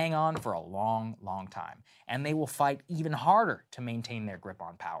 it can hang on for a long, long time. And they will fight even harder to maintain their grip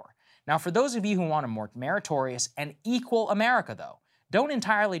on power. Now, for those of you who want a more meritorious and equal America, though, don't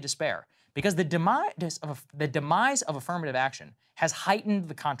entirely despair, because the demise of affirmative action has heightened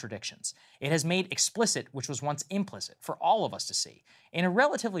the contradictions. It has made explicit, which was once implicit, for all of us to see. In a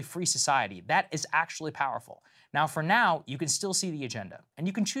relatively free society, that is actually powerful. Now, for now, you can still see the agenda, and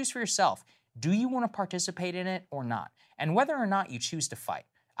you can choose for yourself, do you want to participate in it or not? And whether or not you choose to fight.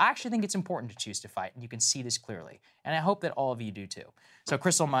 I actually think it's important to choose to fight, and you can see this clearly. And I hope that all of you do too. So,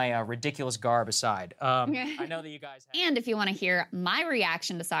 Crystal, my ridiculous garb aside, I know that you guys have... And if you want to hear my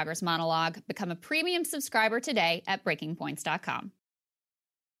reaction to Sagar's monologue, become a premium subscriber today at breakingpoints.com.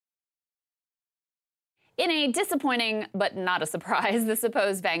 In a disappointing but not a surprise, the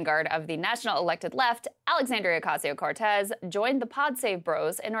supposed vanguard of the national elected left, Alexandria Ocasio-Cortez, joined the Pod Save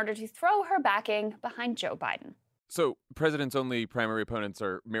Bros in order to throw her backing behind Joe Biden. So president's only primary opponents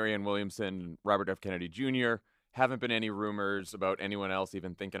are Marianne Williamson and Robert F. Kennedy Jr. Haven't been any rumors about anyone else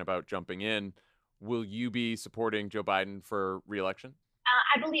even thinking about jumping in. Will you be supporting Joe Biden for re-election?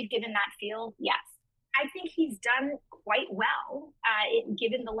 I believe given that field, yes. I think he's done quite well,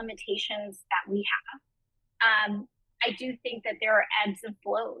 given the limitations that we have. I do think that there are ebbs and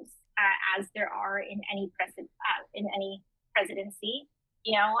flows, as there are in any presidency.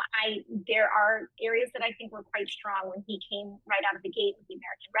 You know, there are areas that I think were quite strong when he came right out of the gate with the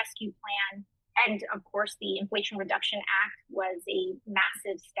American Rescue Plan. And of course, the Inflation Reduction Act was a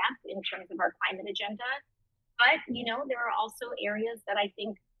massive step in terms of our climate agenda. But, you know, there are also areas that I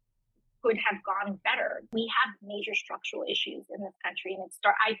think could have gone better. We have major structural issues in this country, and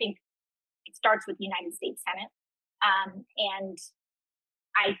I think it starts with the United States Senate. And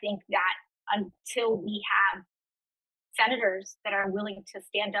I think that until we have senators that are willing to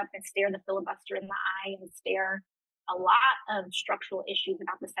stand up and stare the filibuster in the eye and stare a lot of structural issues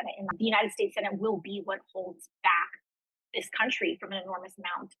about the Senate, and the United States Senate will be what holds back this country from an enormous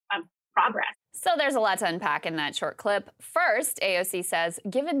amount of progress. So there's a lot to unpack in that short clip. First, AOC says,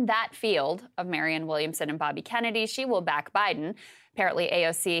 given that field of Marianne Williamson and Bobby Kennedy, she will back Biden. Apparently,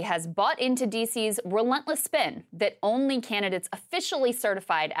 AOC has bought into DC's relentless spin that only candidates officially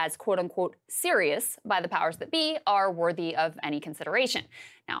certified as quote-unquote serious by the powers that be are worthy of any consideration.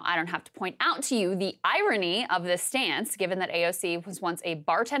 Now, I don't have to point out to you the irony of this stance, given that AOC was once a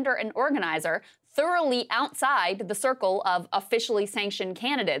bartender and organizer thoroughly outside the circle of officially sanctioned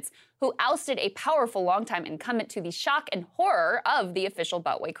candidates who ousted a powerful longtime incumbent to the shock and horror of the official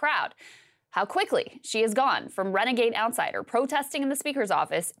Beltway crowd. How quickly she has gone from renegade outsider protesting in the speaker's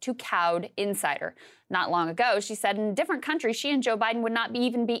office to cowed insider. Not long ago, she said in a different country, she and Joe Biden would not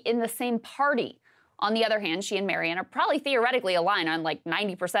even be in the same party. On the other hand, she and Marianne are probably theoretically aligned on like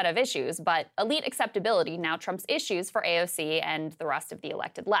 90% of issues, but elite acceptability now trumps issues for AOC and the rest of the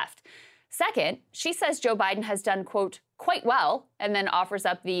elected left. Second, she says Joe Biden has done, quote, quite well, and then offers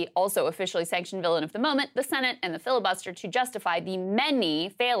up the also officially sanctioned villain of the moment, the Senate and the filibuster, to justify the many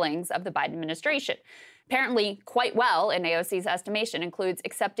failings of the Biden administration. Apparently, quite well, in AOC's estimation, includes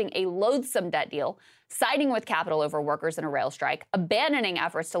accepting a loathsome debt deal, siding with Capitol over workers in a rail strike, abandoning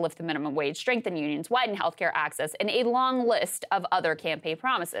efforts to lift the minimum wage, strengthen unions, widen healthcare access, and a long list of other campaign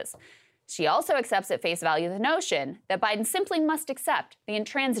promises. She also accepts at face value the notion that Biden simply must accept the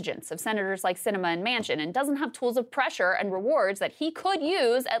intransigence of senators like Sinema and Manchin and doesn't have tools of pressure and rewards that he could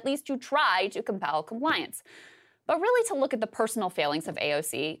use at least to try to compel compliance. But really, to look at the personal failings of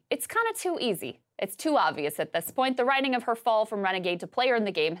AOC, it's kind of too easy. It's too obvious at this point. The writing of her fall from renegade to player in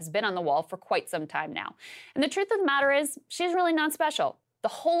the game has been on the wall for quite some time now. And the truth of the matter is, she's really not special. The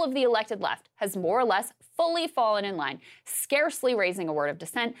whole of the elected left has more or less fully fallen in line, scarcely raising a word of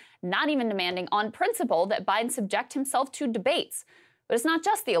dissent, not even demanding on principle that Biden subject himself to debates. But it's not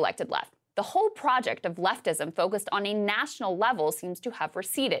just the elected left. The whole project of leftism focused on a national level seems to have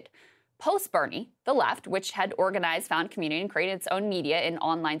receded. Post-Bernie, the left, which had organized, found community, and created its own media in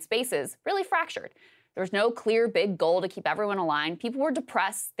online spaces, really fractured. There was no clear big goal to keep everyone aligned. People were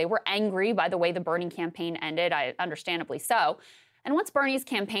depressed. They were angry by the way the Bernie campaign ended, understandably so. And once Bernie's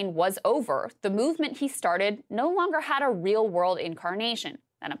campaign was over, the movement he started no longer had a real-world incarnation.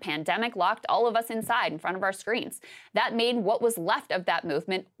 And a pandemic locked all of us inside in front of our screens. That made what was left of that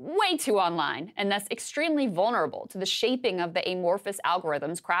movement way too online, and thus extremely vulnerable to the shaping of the amorphous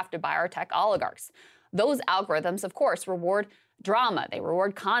algorithms crafted by our tech oligarchs. Those algorithms, of course, reward drama, they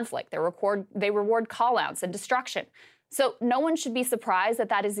reward conflict, they reward call-outs and destruction. So no one should be surprised that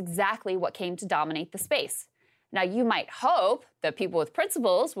that is exactly what came to dominate the space. Now, you might hope that people with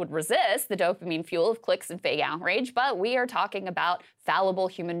principles would resist the dopamine fuel of clicks and fake outrage, but we are talking about fallible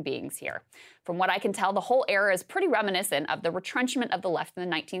human beings here. From what I can tell, the whole era is pretty reminiscent of the retrenchment of the left in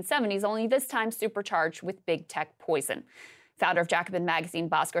the 1970s, only this time supercharged with big tech poison. Founder of Jacobin magazine,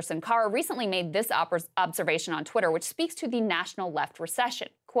 Bhaskar Sankara, recently made this observation on Twitter, which speaks to the national left recession.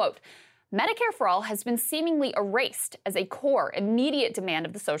 Quote, Medicare for all has been seemingly erased as a core, immediate demand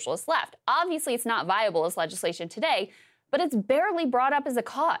of the socialist left. Obviously, it's not viable as legislation today, but it's barely brought up as a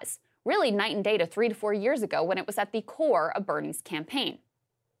cause. Really night and day to 3 to 4 years ago when it was at the core of Bernie's campaign.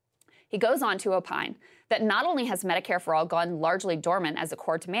 He goes on to opine that not only has Medicare for all gone largely dormant as a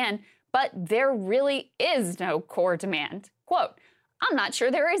core demand, but there really is no core demand. Quote, I'm not sure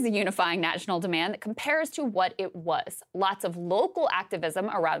there is a unifying national demand that compares to what it was. Lots of local activism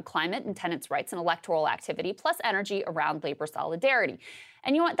around climate and tenants' rights and electoral activity, plus energy around labor solidarity.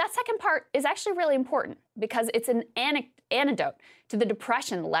 And you know what? That second part is actually really important because it's an antidote to the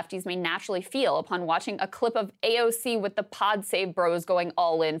depression the lefties may naturally feel upon watching a clip of AOC with the pod save bros going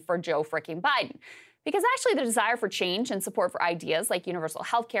all in for Joe fricking Biden. Because actually the desire for change and support for ideas like universal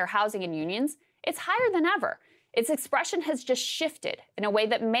healthcare, housing, and unions, it's higher than ever. Its expression has just shifted in a way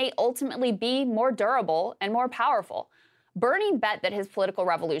that may ultimately be more durable and more powerful. Bernie bet that his political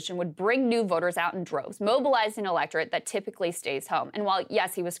revolution would bring new voters out in droves, mobilizing an electorate that typically stays home. And while,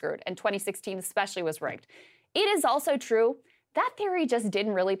 yes, he was screwed, and 2016 especially was rigged, it is also true that theory just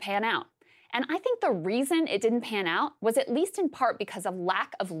didn't really pan out. And I think the reason it didn't pan out was at least in part because of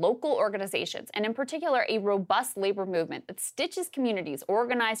lack of local organizations, and in particular, a robust labor movement that stitches communities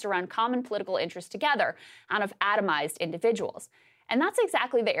organized around common political interests together out of atomized individuals. And that's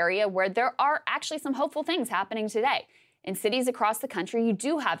exactly the area where there are actually some hopeful things happening today. In cities across the country, you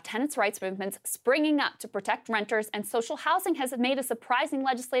do have tenants' rights movements springing up to protect renters, and social housing has made a surprising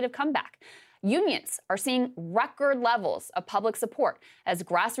legislative comeback. Unions are seeing record levels of public support as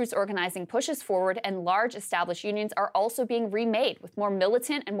grassroots organizing pushes forward, and large established unions are also being remade with more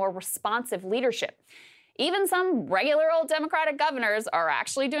militant and more responsive leadership. Even some regular old Democratic governors are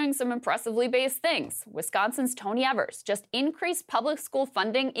actually doing some impressively based things. Wisconsin's Tony Evers just increased public school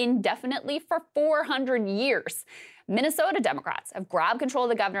funding indefinitely for 400 years. Minnesota Democrats have grabbed control of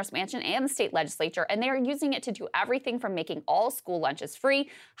the governor's mansion and the state legislature, and they are using it to do everything from making all school lunches free,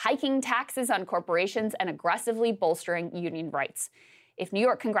 hiking taxes on corporations, and aggressively bolstering union rights. If New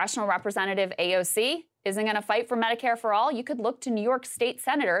York Congressional Representative AOC isn't going to fight for Medicare for all, you could look to New York State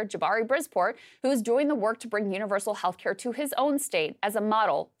Senator Jabari Brisport, who is doing the work to bring universal health care to his own state as a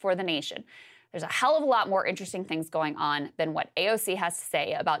model for the nation. There's a hell of a lot more interesting things going on than what AOC has to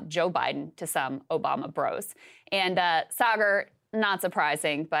say about Joe Biden to some Obama bros. And Sagar, not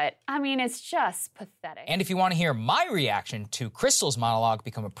surprising, but I mean, it's just pathetic. And if you want to hear my reaction to Crystal's monologue,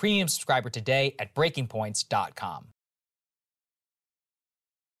 become a premium subscriber today at breakingpoints.com.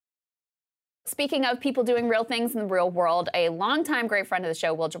 Speaking of people doing real things in the real world, a longtime great friend of the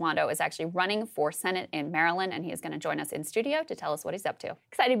show, Will Jawando, is actually running for Senate in Maryland, and he is going to join us in studio to tell us what he's up to.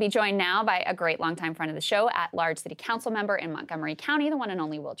 Excited to be joined now by a great longtime friend of the show, at-large city council member in Montgomery County, the one and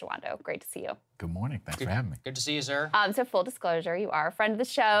only Will Jawando. Great to see you. Good morning. Thanks for having me. Good to see you, sir. So full disclosure, you are a friend of the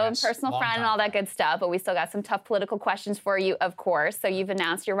show, Yes, personal friend, and all that good stuff, but we still got some tough political questions for you, of course. So you've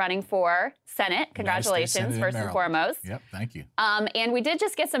announced you're running for Senate. Congratulations, first and foremost. Yep, thank you. And we did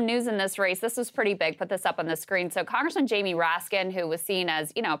just get some news in this race. This was pretty big. Put this up on the screen. So Congressman Jamie Raskin, who was seen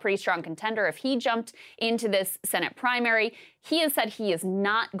as, a pretty strong contender, if he jumped into this Senate primary, he has said he is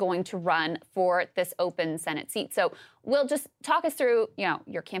not going to run for this open Senate seat. So Will, just talk us through,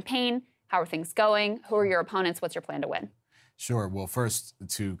 your campaign. How are things going? Who are your opponents? What's your plan to win? Sure. Well, first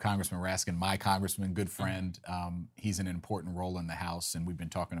to Congressman Raskin, my congressman, good friend. He's in an important role in the House, and we've been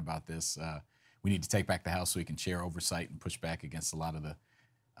talking about this. We need to take back the House so he can chair oversight and push back against a lot of the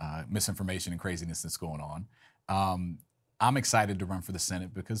misinformation and craziness that's going on. I'm excited to run for the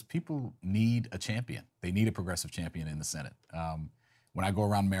Senate because people need a champion. They need a progressive champion in the Senate. When I go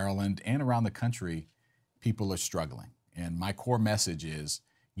around Maryland and around the country, people are struggling. And my core message is,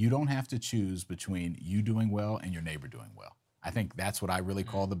 you don't have to choose between you doing well and your neighbor doing well. I think that's what I really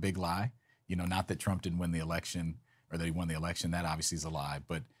call the big lie. Not that Trump didn't win the election or that he won the election. That obviously is a lie.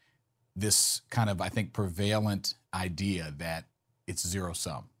 But this kind of, I think, prevalent idea that it's zero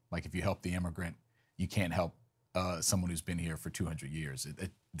sum. Like if you help the immigrant, you can't help someone who's been here for 200 years.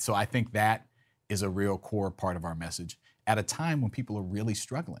 So I think that is a real core part of our message at a time when people are really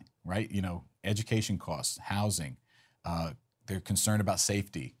struggling, right? Education costs, housing, they're concerned about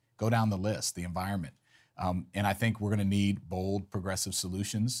safety. Go down the list, the environment. And I think we're going to need bold, progressive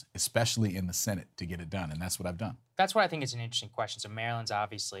solutions, especially in the Senate, to get it done. And that's what I've done. That's what I think is an interesting question. So Maryland's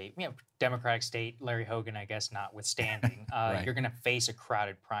obviously, Democratic state, Larry Hogan, I guess, notwithstanding. Right. You're going to face a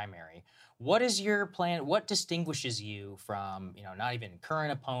crowded primary. What is your plan? What distinguishes you from, not even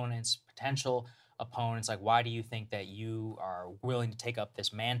current opponents, potential opponents? Like, why do you think that you are willing to take up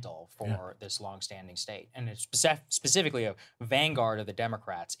this mantle for this longstanding state? And it's specifically a vanguard of the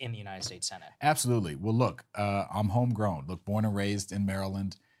Democrats in the United States Senate. Absolutely. Well, look, I'm homegrown. Look, born and raised in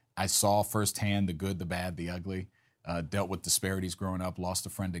Maryland. I saw firsthand the good, the bad, the ugly. Dealt with disparities growing up, lost a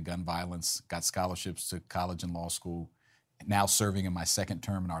friend to gun violence, got scholarships to college and law school. Now serving in my second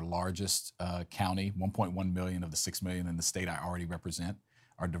term in our largest county, 1.1 million of the 6 million in the state I already represent.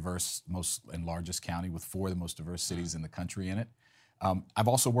 Our diverse, most and largest county with 4 of the most diverse cities in the country in it. I've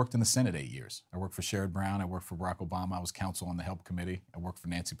also worked in the Senate 8 years. I worked for Sherrod Brown. I worked for Barack Obama. I was counsel on the Help Committee. I worked for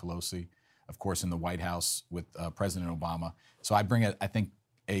Nancy Pelosi, of course, in the White House with President Obama. So I bring, I think,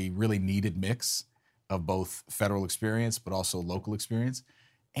 a really needed mix of both federal experience but also local experience.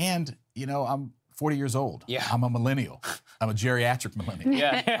 And, you know, I'm 40 years old. Yeah. I'm a millennial. I'm a geriatric millennial.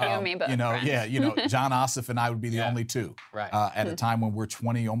 Yeah. You know, yeah, you know, John Ossoff and I would be the only two. Right. At a time when we're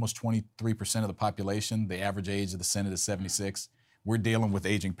almost 23% of the population, the average age of the Senate is 76. We're dealing with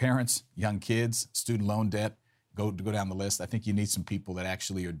aging parents, young kids, student loan debt, go down the list. I think you need some people that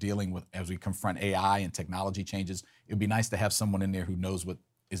actually are dealing with, as we confront AI and technology changes, it would be nice to have someone in there who knows what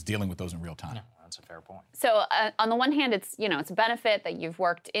is dealing with those in real time. Yeah, that's a fair point. So on the one hand, it's, you know, it's a benefit that you've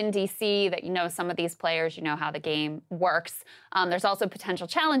worked in D.C., that you know some of these players, you know how the game works. There's also a potential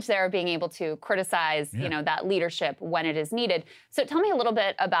challenge there of being able to criticize, you know, that leadership when it is needed. So tell me a little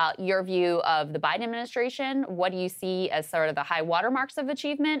bit about your view of the Biden administration. What do you see as sort of the high watermarks of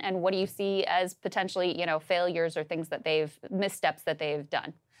achievement, and what do you see as potentially, you know, failures or things that missteps that they've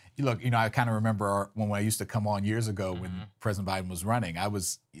done? Look, you know, I kind of remember when I used to come on years ago when President Biden was running. I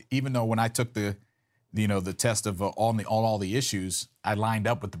was, even though when I took the test of all the issues, I lined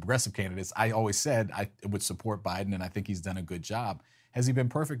up with the progressive candidates. I always said I would support Biden, and I think he's done a good job. Has he been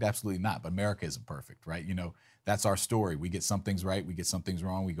perfect? Absolutely not. But America isn't perfect, right? You know, that's our story. We get some things right, we get some things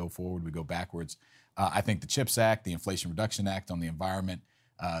wrong, we go forward, we go backwards. I think the CHIPS Act, the Inflation Reduction Act on the environment,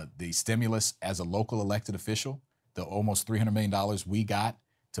 the stimulus as a local elected official, the almost $300 million we got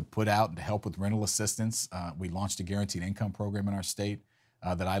to put out and to help with rental assistance. We launched a guaranteed income program in our state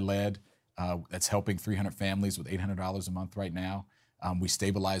that I led that's helping 300 families with $800 a month right now. We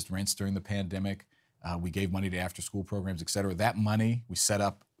stabilized rents during the pandemic. We gave money to after-school programs, et cetera. That money, we set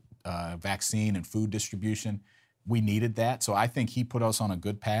up vaccine and food distribution. We needed that. So I think he put us on a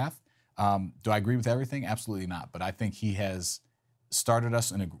good path. Do I agree with everything? Absolutely not. But I think he has started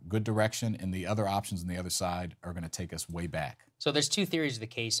us in a good direction, and the other options on the other side are going to take us way back. So there's two theories of the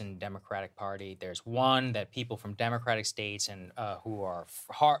case in Democratic Party. There's one that people from Democratic states and who are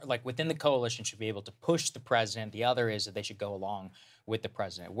within the coalition should be able to push the president. The other is that they should go along with the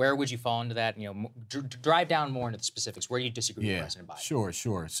president. Where would you fall into that? You know, drive down more into the specifics. Where do you disagree with President Biden?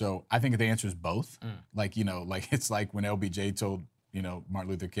 Sure. So I think the answer is both. Like, you know, like it's like when LBJ told, you know, Martin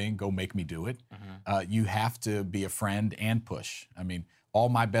Luther King, go make me do it. You have to be a friend and push. I mean, all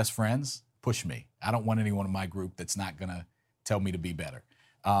my best friends push me. I don't want anyone in my group that's not going to tell me to be better.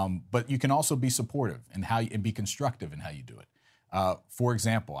 But you can also be supportive and be constructive in how you do it. For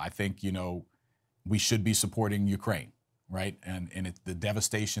example, I think, you know, we should be supporting Ukraine, right? And the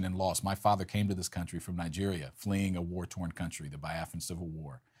devastation and loss. My father came to this country from Nigeria, fleeing a war-torn country, the Biafran Civil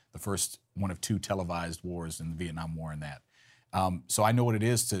War, the first one of two televised wars in the Vietnam War and that. So I know what it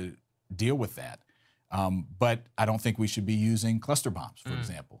is to deal with that. But I don't think we should be using cluster bombs, for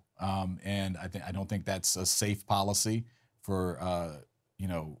example. And I don't think that's a safe policy for you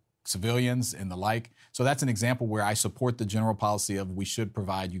know, civilians and the like. So that's an example where I support the general policy of we should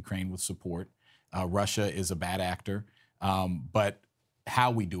provide Ukraine with support. Russia is a bad actor, but how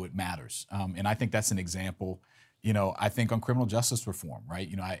we do it matters. And I think that's an example. You know, I think on criminal justice reform, right?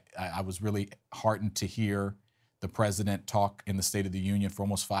 You know, I was really heartened to hear the president talk in the State of the Union for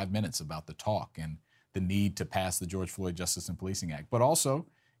almost 5 minutes about the talk and the need to pass the George Floyd Justice and Policing Act. But also,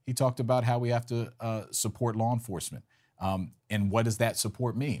 he talked about how we have to support law enforcement. And what does that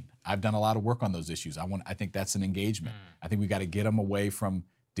support mean? I've done a lot of work on those issues. I think that's an engagement. I think we got to get them away from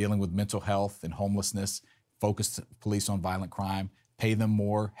dealing with mental health and homelessness, focus police on violent crime, pay them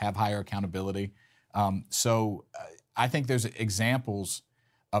more, have higher accountability. So I think there's examples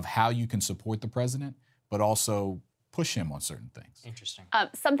of how you can support the president, but also push him on certain things. Interesting.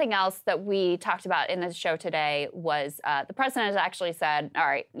 Something else that we talked about in the show today was the president has actually said, all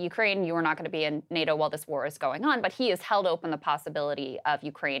right, Ukraine, you are not going to be in NATO while this war is going on, but he has held open the possibility of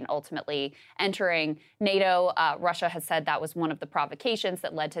Ukraine ultimately entering NATO. Russia has said that was one of the provocations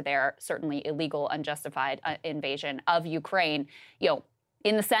that led to their certainly illegal, unjustified invasion of Ukraine. You know,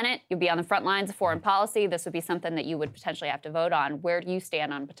 in the Senate, you'd be on the front lines of foreign policy. This would be something that you would potentially have to vote on. Where do you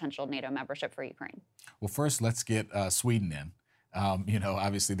stand on potential NATO membership for Ukraine? Well, first, let's get Sweden in. You know,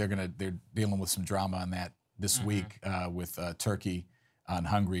 obviously they're dealing with some drama on that this week with Turkey and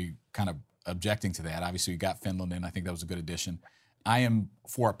Hungary kind of objecting to that. Obviously, we got Finland in. I think that was a good addition. I am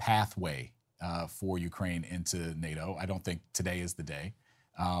for a pathway for Ukraine into NATO. I don't think today is the day.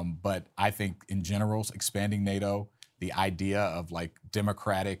 But I think in general, expanding NATO, the idea of like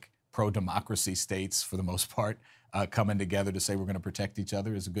democratic, pro-democracy states, for the most part, coming together to say we're going to protect each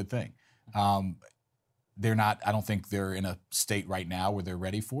other is a good thing. They're not, I don't think they're in a state right now where they're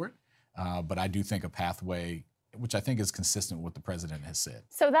ready for it, but I do think a pathway which I think is consistent with what the president has said.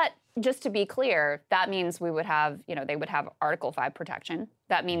 So that, just to be clear, that means we would have, they would have Article 5 protection.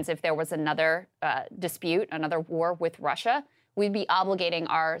 That means if there was another dispute, another war with Russia, we'd be obligating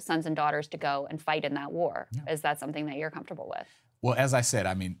our sons and daughters to go and fight in that war. Yeah. Is that something that you're comfortable with? Well, as I said,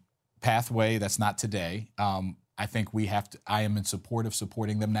 pathway, that's not today. I think I am in support of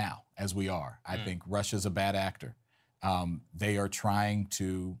supporting them now, as we are. I think Russia's a bad actor. They are trying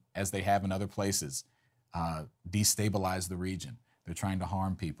to, as they have in other places, destabilize the region. They're trying to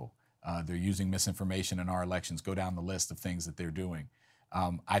harm people. They're using misinformation in our elections. Go down the list of things that they're doing.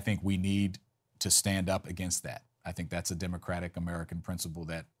 I think we need to stand up against that. I think that's a democratic American principle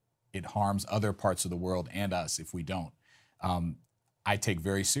that it harms other parts of the world and us if we don't. I take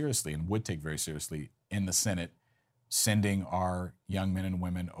very seriously and would take very seriously in the Senate sending our young men and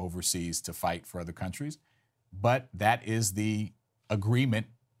women overseas to fight for other countries. But that is the agreement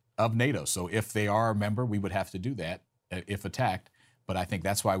of NATO. So if they are a member, we would have to do that if attacked. But I think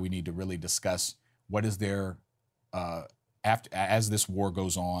that's why we need to really discuss what is their, as this war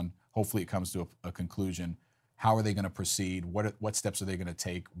goes on, hopefully it comes to a conclusion. How are they going to proceed? What steps are they going to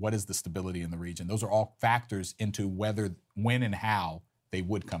take? What is the stability in the region? Those are all factors into whether, when, and how they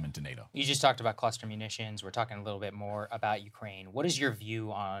would come into NATO. You just talked about cluster munitions. We're talking a little bit more about Ukraine. What is your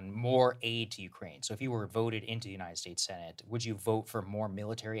view on more aid to Ukraine? So if you were voted into the United States Senate, would you vote for more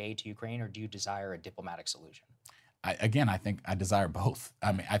military aid to Ukraine, or do you desire a diplomatic solution? I think I desire both.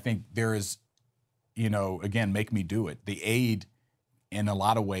 I think there is, again, make me do it. The aid, in a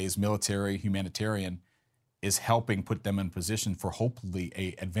lot of ways, military, humanitarian, is helping put them in position for hopefully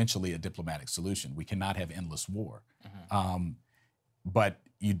eventually a diplomatic solution. We cannot have endless war. But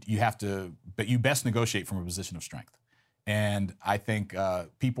you best negotiate from a position of strength. And I think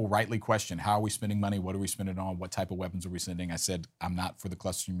people rightly question, how are we spending money? What are we spending on? What type of weapons are we sending? I said, I'm not for the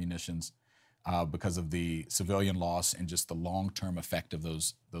cluster munitions because of the civilian loss and just the long-term effect of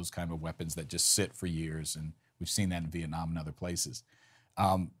those kind of weapons that just sit for years. And we've seen that in Vietnam and other places.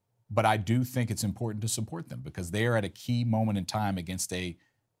 But I do think it's important to support them because they are at a key moment in time against a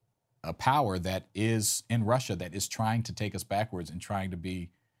power that is in Russia that is trying to take us backwards and trying to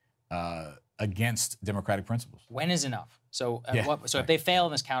be against democratic principles. When is enough? So, if they fail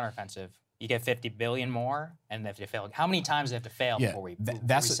in this counteroffensive, you get $50 billion more, and if they fail, how many times do they have to fail before we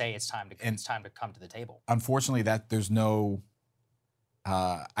say it's time to come to the table? Unfortunately, there's no.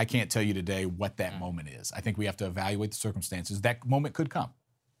 I can't tell you today what that moment is. I think we have to evaluate the circumstances. That moment could come,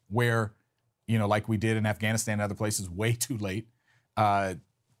 where, like we did in Afghanistan and other places, way too late.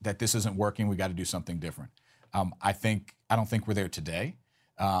 That this isn't working, we got to do something different. I don't think we're there today,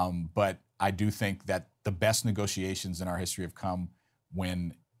 but I do think that the best negotiations in our history have come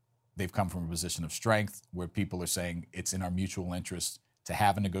when they've come from a position of strength, where people are saying it's in our mutual interest to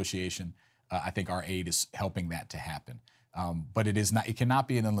have a negotiation. I think our aid is helping that to happen. But it cannot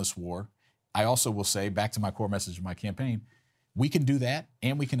be an endless war. I also will say, back to my core message of my campaign, we can do that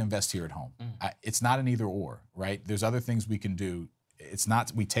and we can invest here at home. It's not an either or, right? There's other things we can do. It's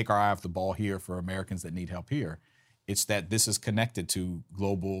not we take our eye off the ball here for Americans that need help here. It's that this is connected to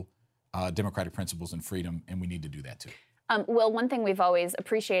global democratic principles and freedom, and we need to do that too. Will, one thing we've always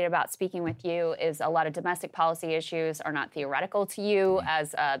appreciated about speaking with you is a lot of domestic policy issues are not theoretical to you.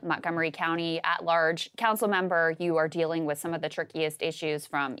 As a Montgomery County at-large council member, you are dealing with some of the trickiest issues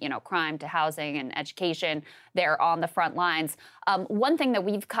from, crime to housing and education. They're on the front lines. One thing that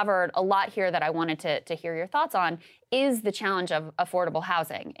we've covered a lot here that I wanted to hear your thoughts on is the challenge of affordable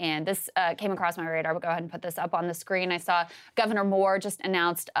housing. And this came across my radar, but go ahead and put this up on the screen. I saw Governor Moore just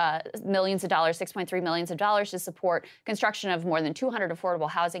announced millions of dollars, $6.3 million to support construction of more than 200 affordable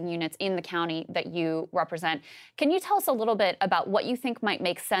housing units in the county that you represent. Can you tell us a little bit about what you think might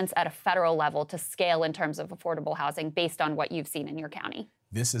make sense at a federal level to scale in terms of affordable housing based on what you've seen in your county?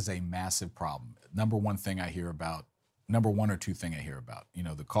 This is a massive problem. Number one or two thing I hear about,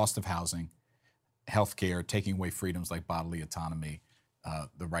 the cost of housing, healthcare, taking away freedoms like bodily autonomy,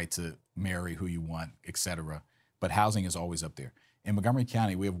 the right to marry who you want, et cetera. But housing is always up there. In Montgomery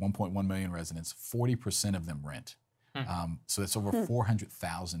County, we have 1.1 million residents. 40% of them rent. So that's over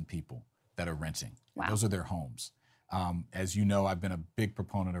 400,000 people that are renting. Wow. Those are their homes. As you know, I've been a big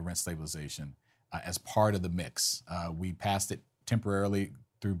proponent of rent stabilization as part of the mix. We passed it temporarily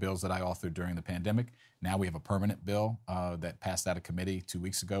through bills that I authored during the pandemic. Now we have a permanent bill that passed out of committee 2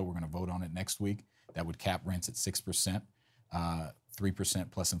 weeks ago. We're going to vote on it next week. That would cap rents at 6%,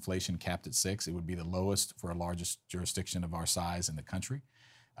 3% plus inflation capped at 6%. It would be the lowest for a largest jurisdiction of our size in the country.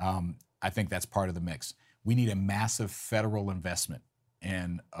 I think that's part of the mix. We need a massive federal investment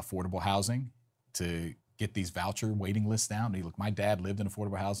in affordable housing to get these voucher waiting lists down. Look, my dad lived in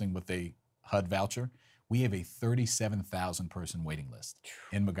affordable housing with a HUD voucher. We have a 37,000 person waiting list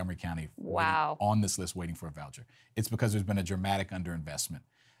in Montgomery County. Wow. On this list waiting for a voucher. It's because there's been a dramatic underinvestment.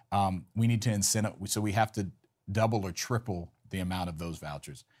 We need to incentivize, so we have to double or triple the amount of those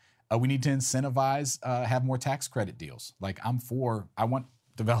vouchers. We need to incentivize, have more tax credit deals. Like I want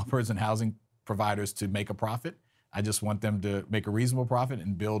developers and housing providers to make a profit. I just want them to make a reasonable profit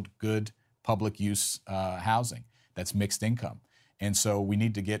and build good public use housing that's mixed income. And so we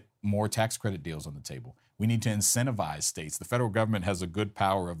need to get more tax credit deals on the table. We need to incentivize states. The federal government has a good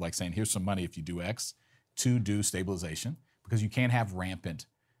power of like saying, here's some money if you do X to do stabilization, because you can't have rampant,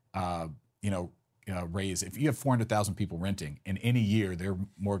 raise. If you have 400,000 people renting, in any year their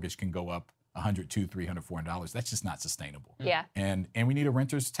mortgage can go up $100, $200, $300, $400. That's just not sustainable. Yeah. And we need a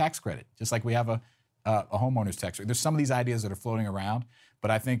renter's tax credit, just like we have a homeowner's tax credit. There's some of these ideas that are floating around, but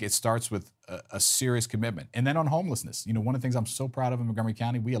I think it starts with a serious commitment. And then on homelessness, one of the things I'm so proud of in Montgomery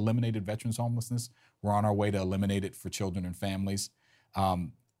County, we eliminated veterans homelessness. We're on our way to eliminate it for children and families.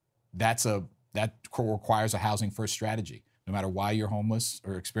 That requires a housing first strategy. No matter why you're homeless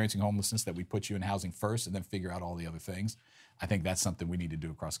or experiencing homelessness, that we put you in housing first and then figure out all the other things. I think that's something we need to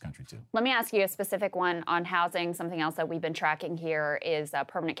do across the country, too. Let me ask you a specific one on housing. Something else that we've been tracking here is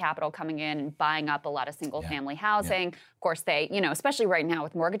permanent capital coming in and buying up a lot of single-family housing. Yeah. Of course, they, especially right now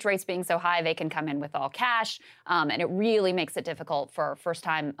with mortgage rates being so high, they can come in with all cash, and it really makes it difficult for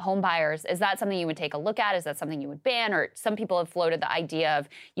first-time home buyers. Is that something you would take a look at? Is that something you would ban? Or some people have floated the idea of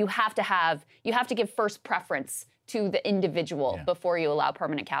you have to give first preference to the individual before you allow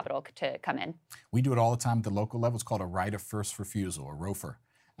permanent capital to come in. We do it all the time at the local level. It's called a right of first refusal, or ROFR.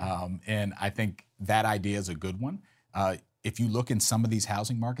 And I think that idea is a good one. If you look in some of these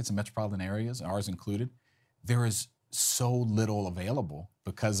housing markets in metropolitan areas, ours included, there is so little available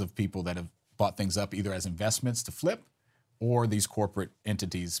because of people that have bought things up either as investments to flip or these corporate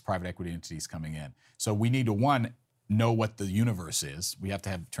entities, private equity entities coming in. So we need to, one, know what the universe is. We have to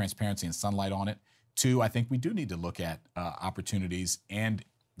have transparency and sunlight on it. Two, I think we do need to look at opportunities, and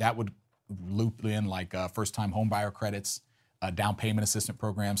that would loop in like first-time homebuyer credits, down payment assistance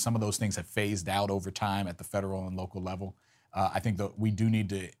programs. Some of those things have phased out over time at the federal and local level. I think that we do need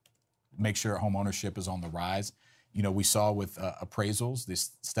to make sure home ownership is on the rise. We saw with appraisals,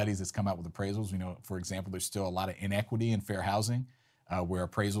 these studies that's come out with appraisals, for example, there's still a lot of inequity in fair housing, where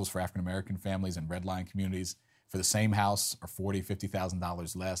appraisals for African-American families and redline communities for the same house are $40,000,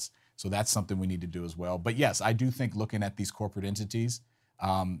 $50,000 less. So that's something we need to do as well. But yes, I do think looking at these corporate entities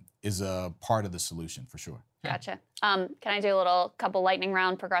is a part of the solution for sure. Gotcha. Can I do a couple lightning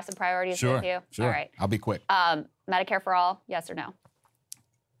round progressive priorities with you? Sure. All right. I'll be quick. Medicare for all, yes or no?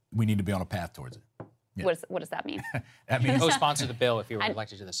 We need to be on a path towards it. Yeah. What does that mean? That means co-sponsor the bill if you were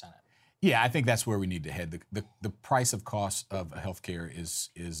elected to the Senate. Yeah, I think that's where we need to head. The price of cost of healthcare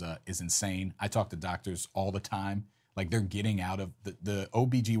is insane. I talk to doctors all the time. Like, they're getting out of the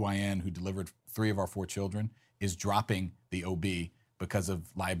OBGYN who delivered 3 of our 4 children is dropping the OB because of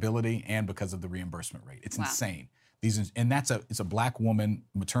liability and because of the reimbursement rate. It's insane. And it's a black woman,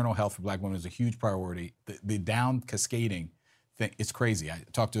 maternal health for black women is a huge priority. The down cascading thing, it's crazy. I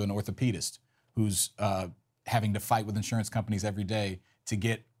talked to an orthopedist who's having to fight with insurance companies every day to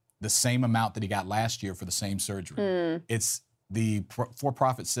get the same amount that he got last year for the same surgery. It's the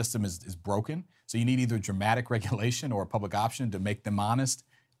for-profit system is broken. So you need either dramatic regulation or a public option to make them honest.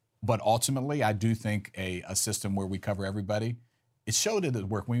 But ultimately, I do think a system where we cover everybody, it showed it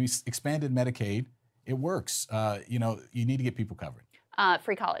worked. When we expanded Medicaid, it works. You need to get people covered.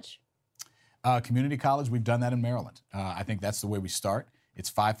 Free college. Community college, we've done that in Maryland. I think that's the way we start.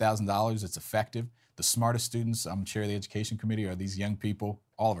 It's $5,000. It's effective. The smartest students, I'm chair of the education committee, are these young people.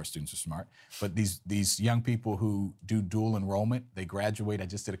 All of our students are smart, but these young people who do dual enrollment, they graduate. I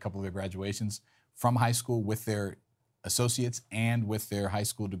just did a couple of their graduations from high school with their associates and with their high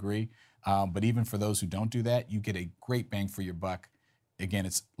school degree. But even for those who don't do that, you get a great bang for your buck. Again,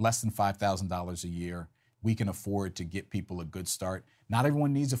 it's less than $5,000 a year. We can afford to get people a good start. Not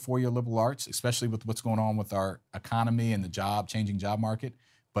everyone needs a 4-year liberal arts, especially with what's going on with our economy and the changing job market.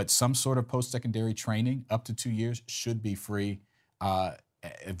 But some sort of post-secondary training up to 2 years should be free.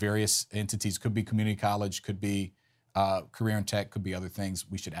 Various entities, could be community college, could be career and tech, could be other things.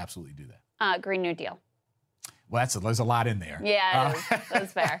 We should absolutely do that. Green New Deal. Well, there's a lot in there. Yeah,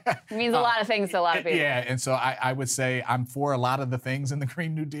 that's fair. It means a lot of things to a lot of people. Yeah, and so I would say I'm for a lot of the things in the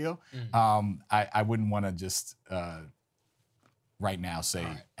Green New Deal. I wouldn't want to just right now say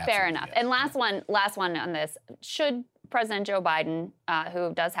fair enough. Yes. And last one on this. Should President Joe Biden,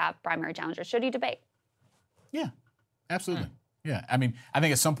 who does have primary challengers, should he debate? Yeah, absolutely. Yeah, I mean, I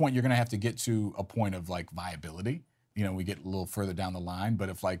think at some point you're going to have to get to a point of like viability. We get a little further down the line, but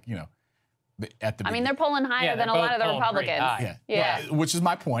if at the I mean, they're polling higher than a lot of the Republicans. Yeah, which is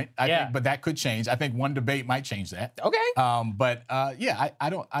my point. I think, but that could change. I think one debate might change that. Okay. I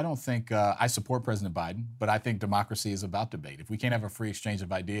don't think I support President Biden, but I think democracy is about debate. If we can't have a free exchange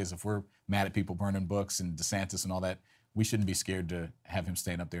of ideas, if we're mad at people burning books and DeSantis and all that, we shouldn't be scared to have him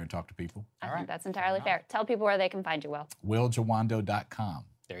stand up there and talk to people. I think that's entirely fair. Tell people where they can find you, Will. WillJawando.com.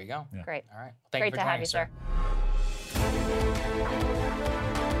 There you go. Yeah. Great. All right. Well, thank Great you for to have joining, you, sir.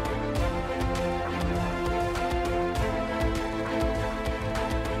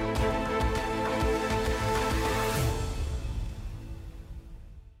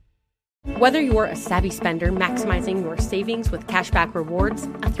 Whether you're a savvy spender maximizing your savings with cashback rewards,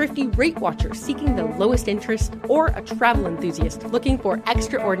 a thrifty rate watcher seeking the lowest interest, or a travel enthusiast looking for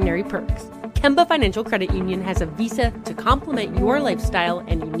extraordinary perks, Kemba Financial Credit Union has a visa to complement your lifestyle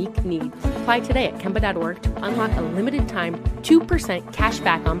and unique needs. Apply today at Kemba.org to unlock a limited time 2% cash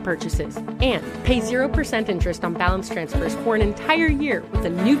back on purchases and pay 0% interest on balance transfers for an entire year with a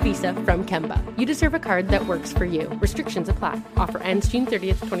new visa from Kemba. You deserve a card that works for you. Restrictions apply. Offer ends June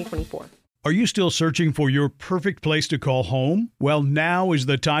 30th, 2024. Are you still searching for your perfect place to call home? Well, now is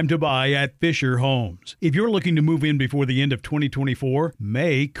the time to buy at Fisher Homes. If you're looking to move in before the end of 2024,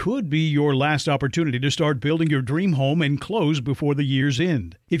 May could be your last opportunity to start building your dream home and close before the year's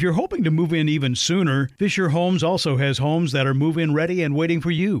end. If you're hoping to move in even sooner, Fisher Homes also has homes that are move-in ready and waiting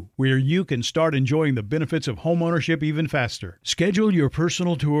for you, where you can start enjoying the benefits of homeownership even faster. Schedule your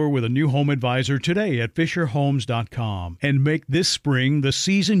personal tour with a new home advisor today at FisherHomes.com and make this spring the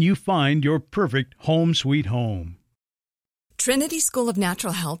season you find your perfect home sweet home. Trinity School of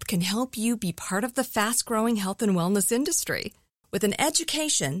Natural Health can help you be part of the fast-growing health and wellness industry. With an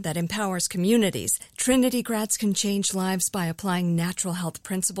education that empowers communities, Trinity grads can change lives by applying natural health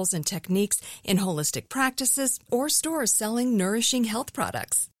principles and techniques in holistic practices or stores selling nourishing health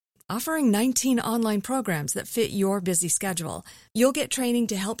products. Offering 19 online programs that fit your busy schedule, you'll get training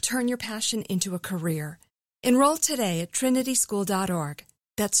to help turn your passion into a career. Enroll today at trinityschool.org.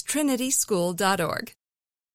 That's trinityschool.org.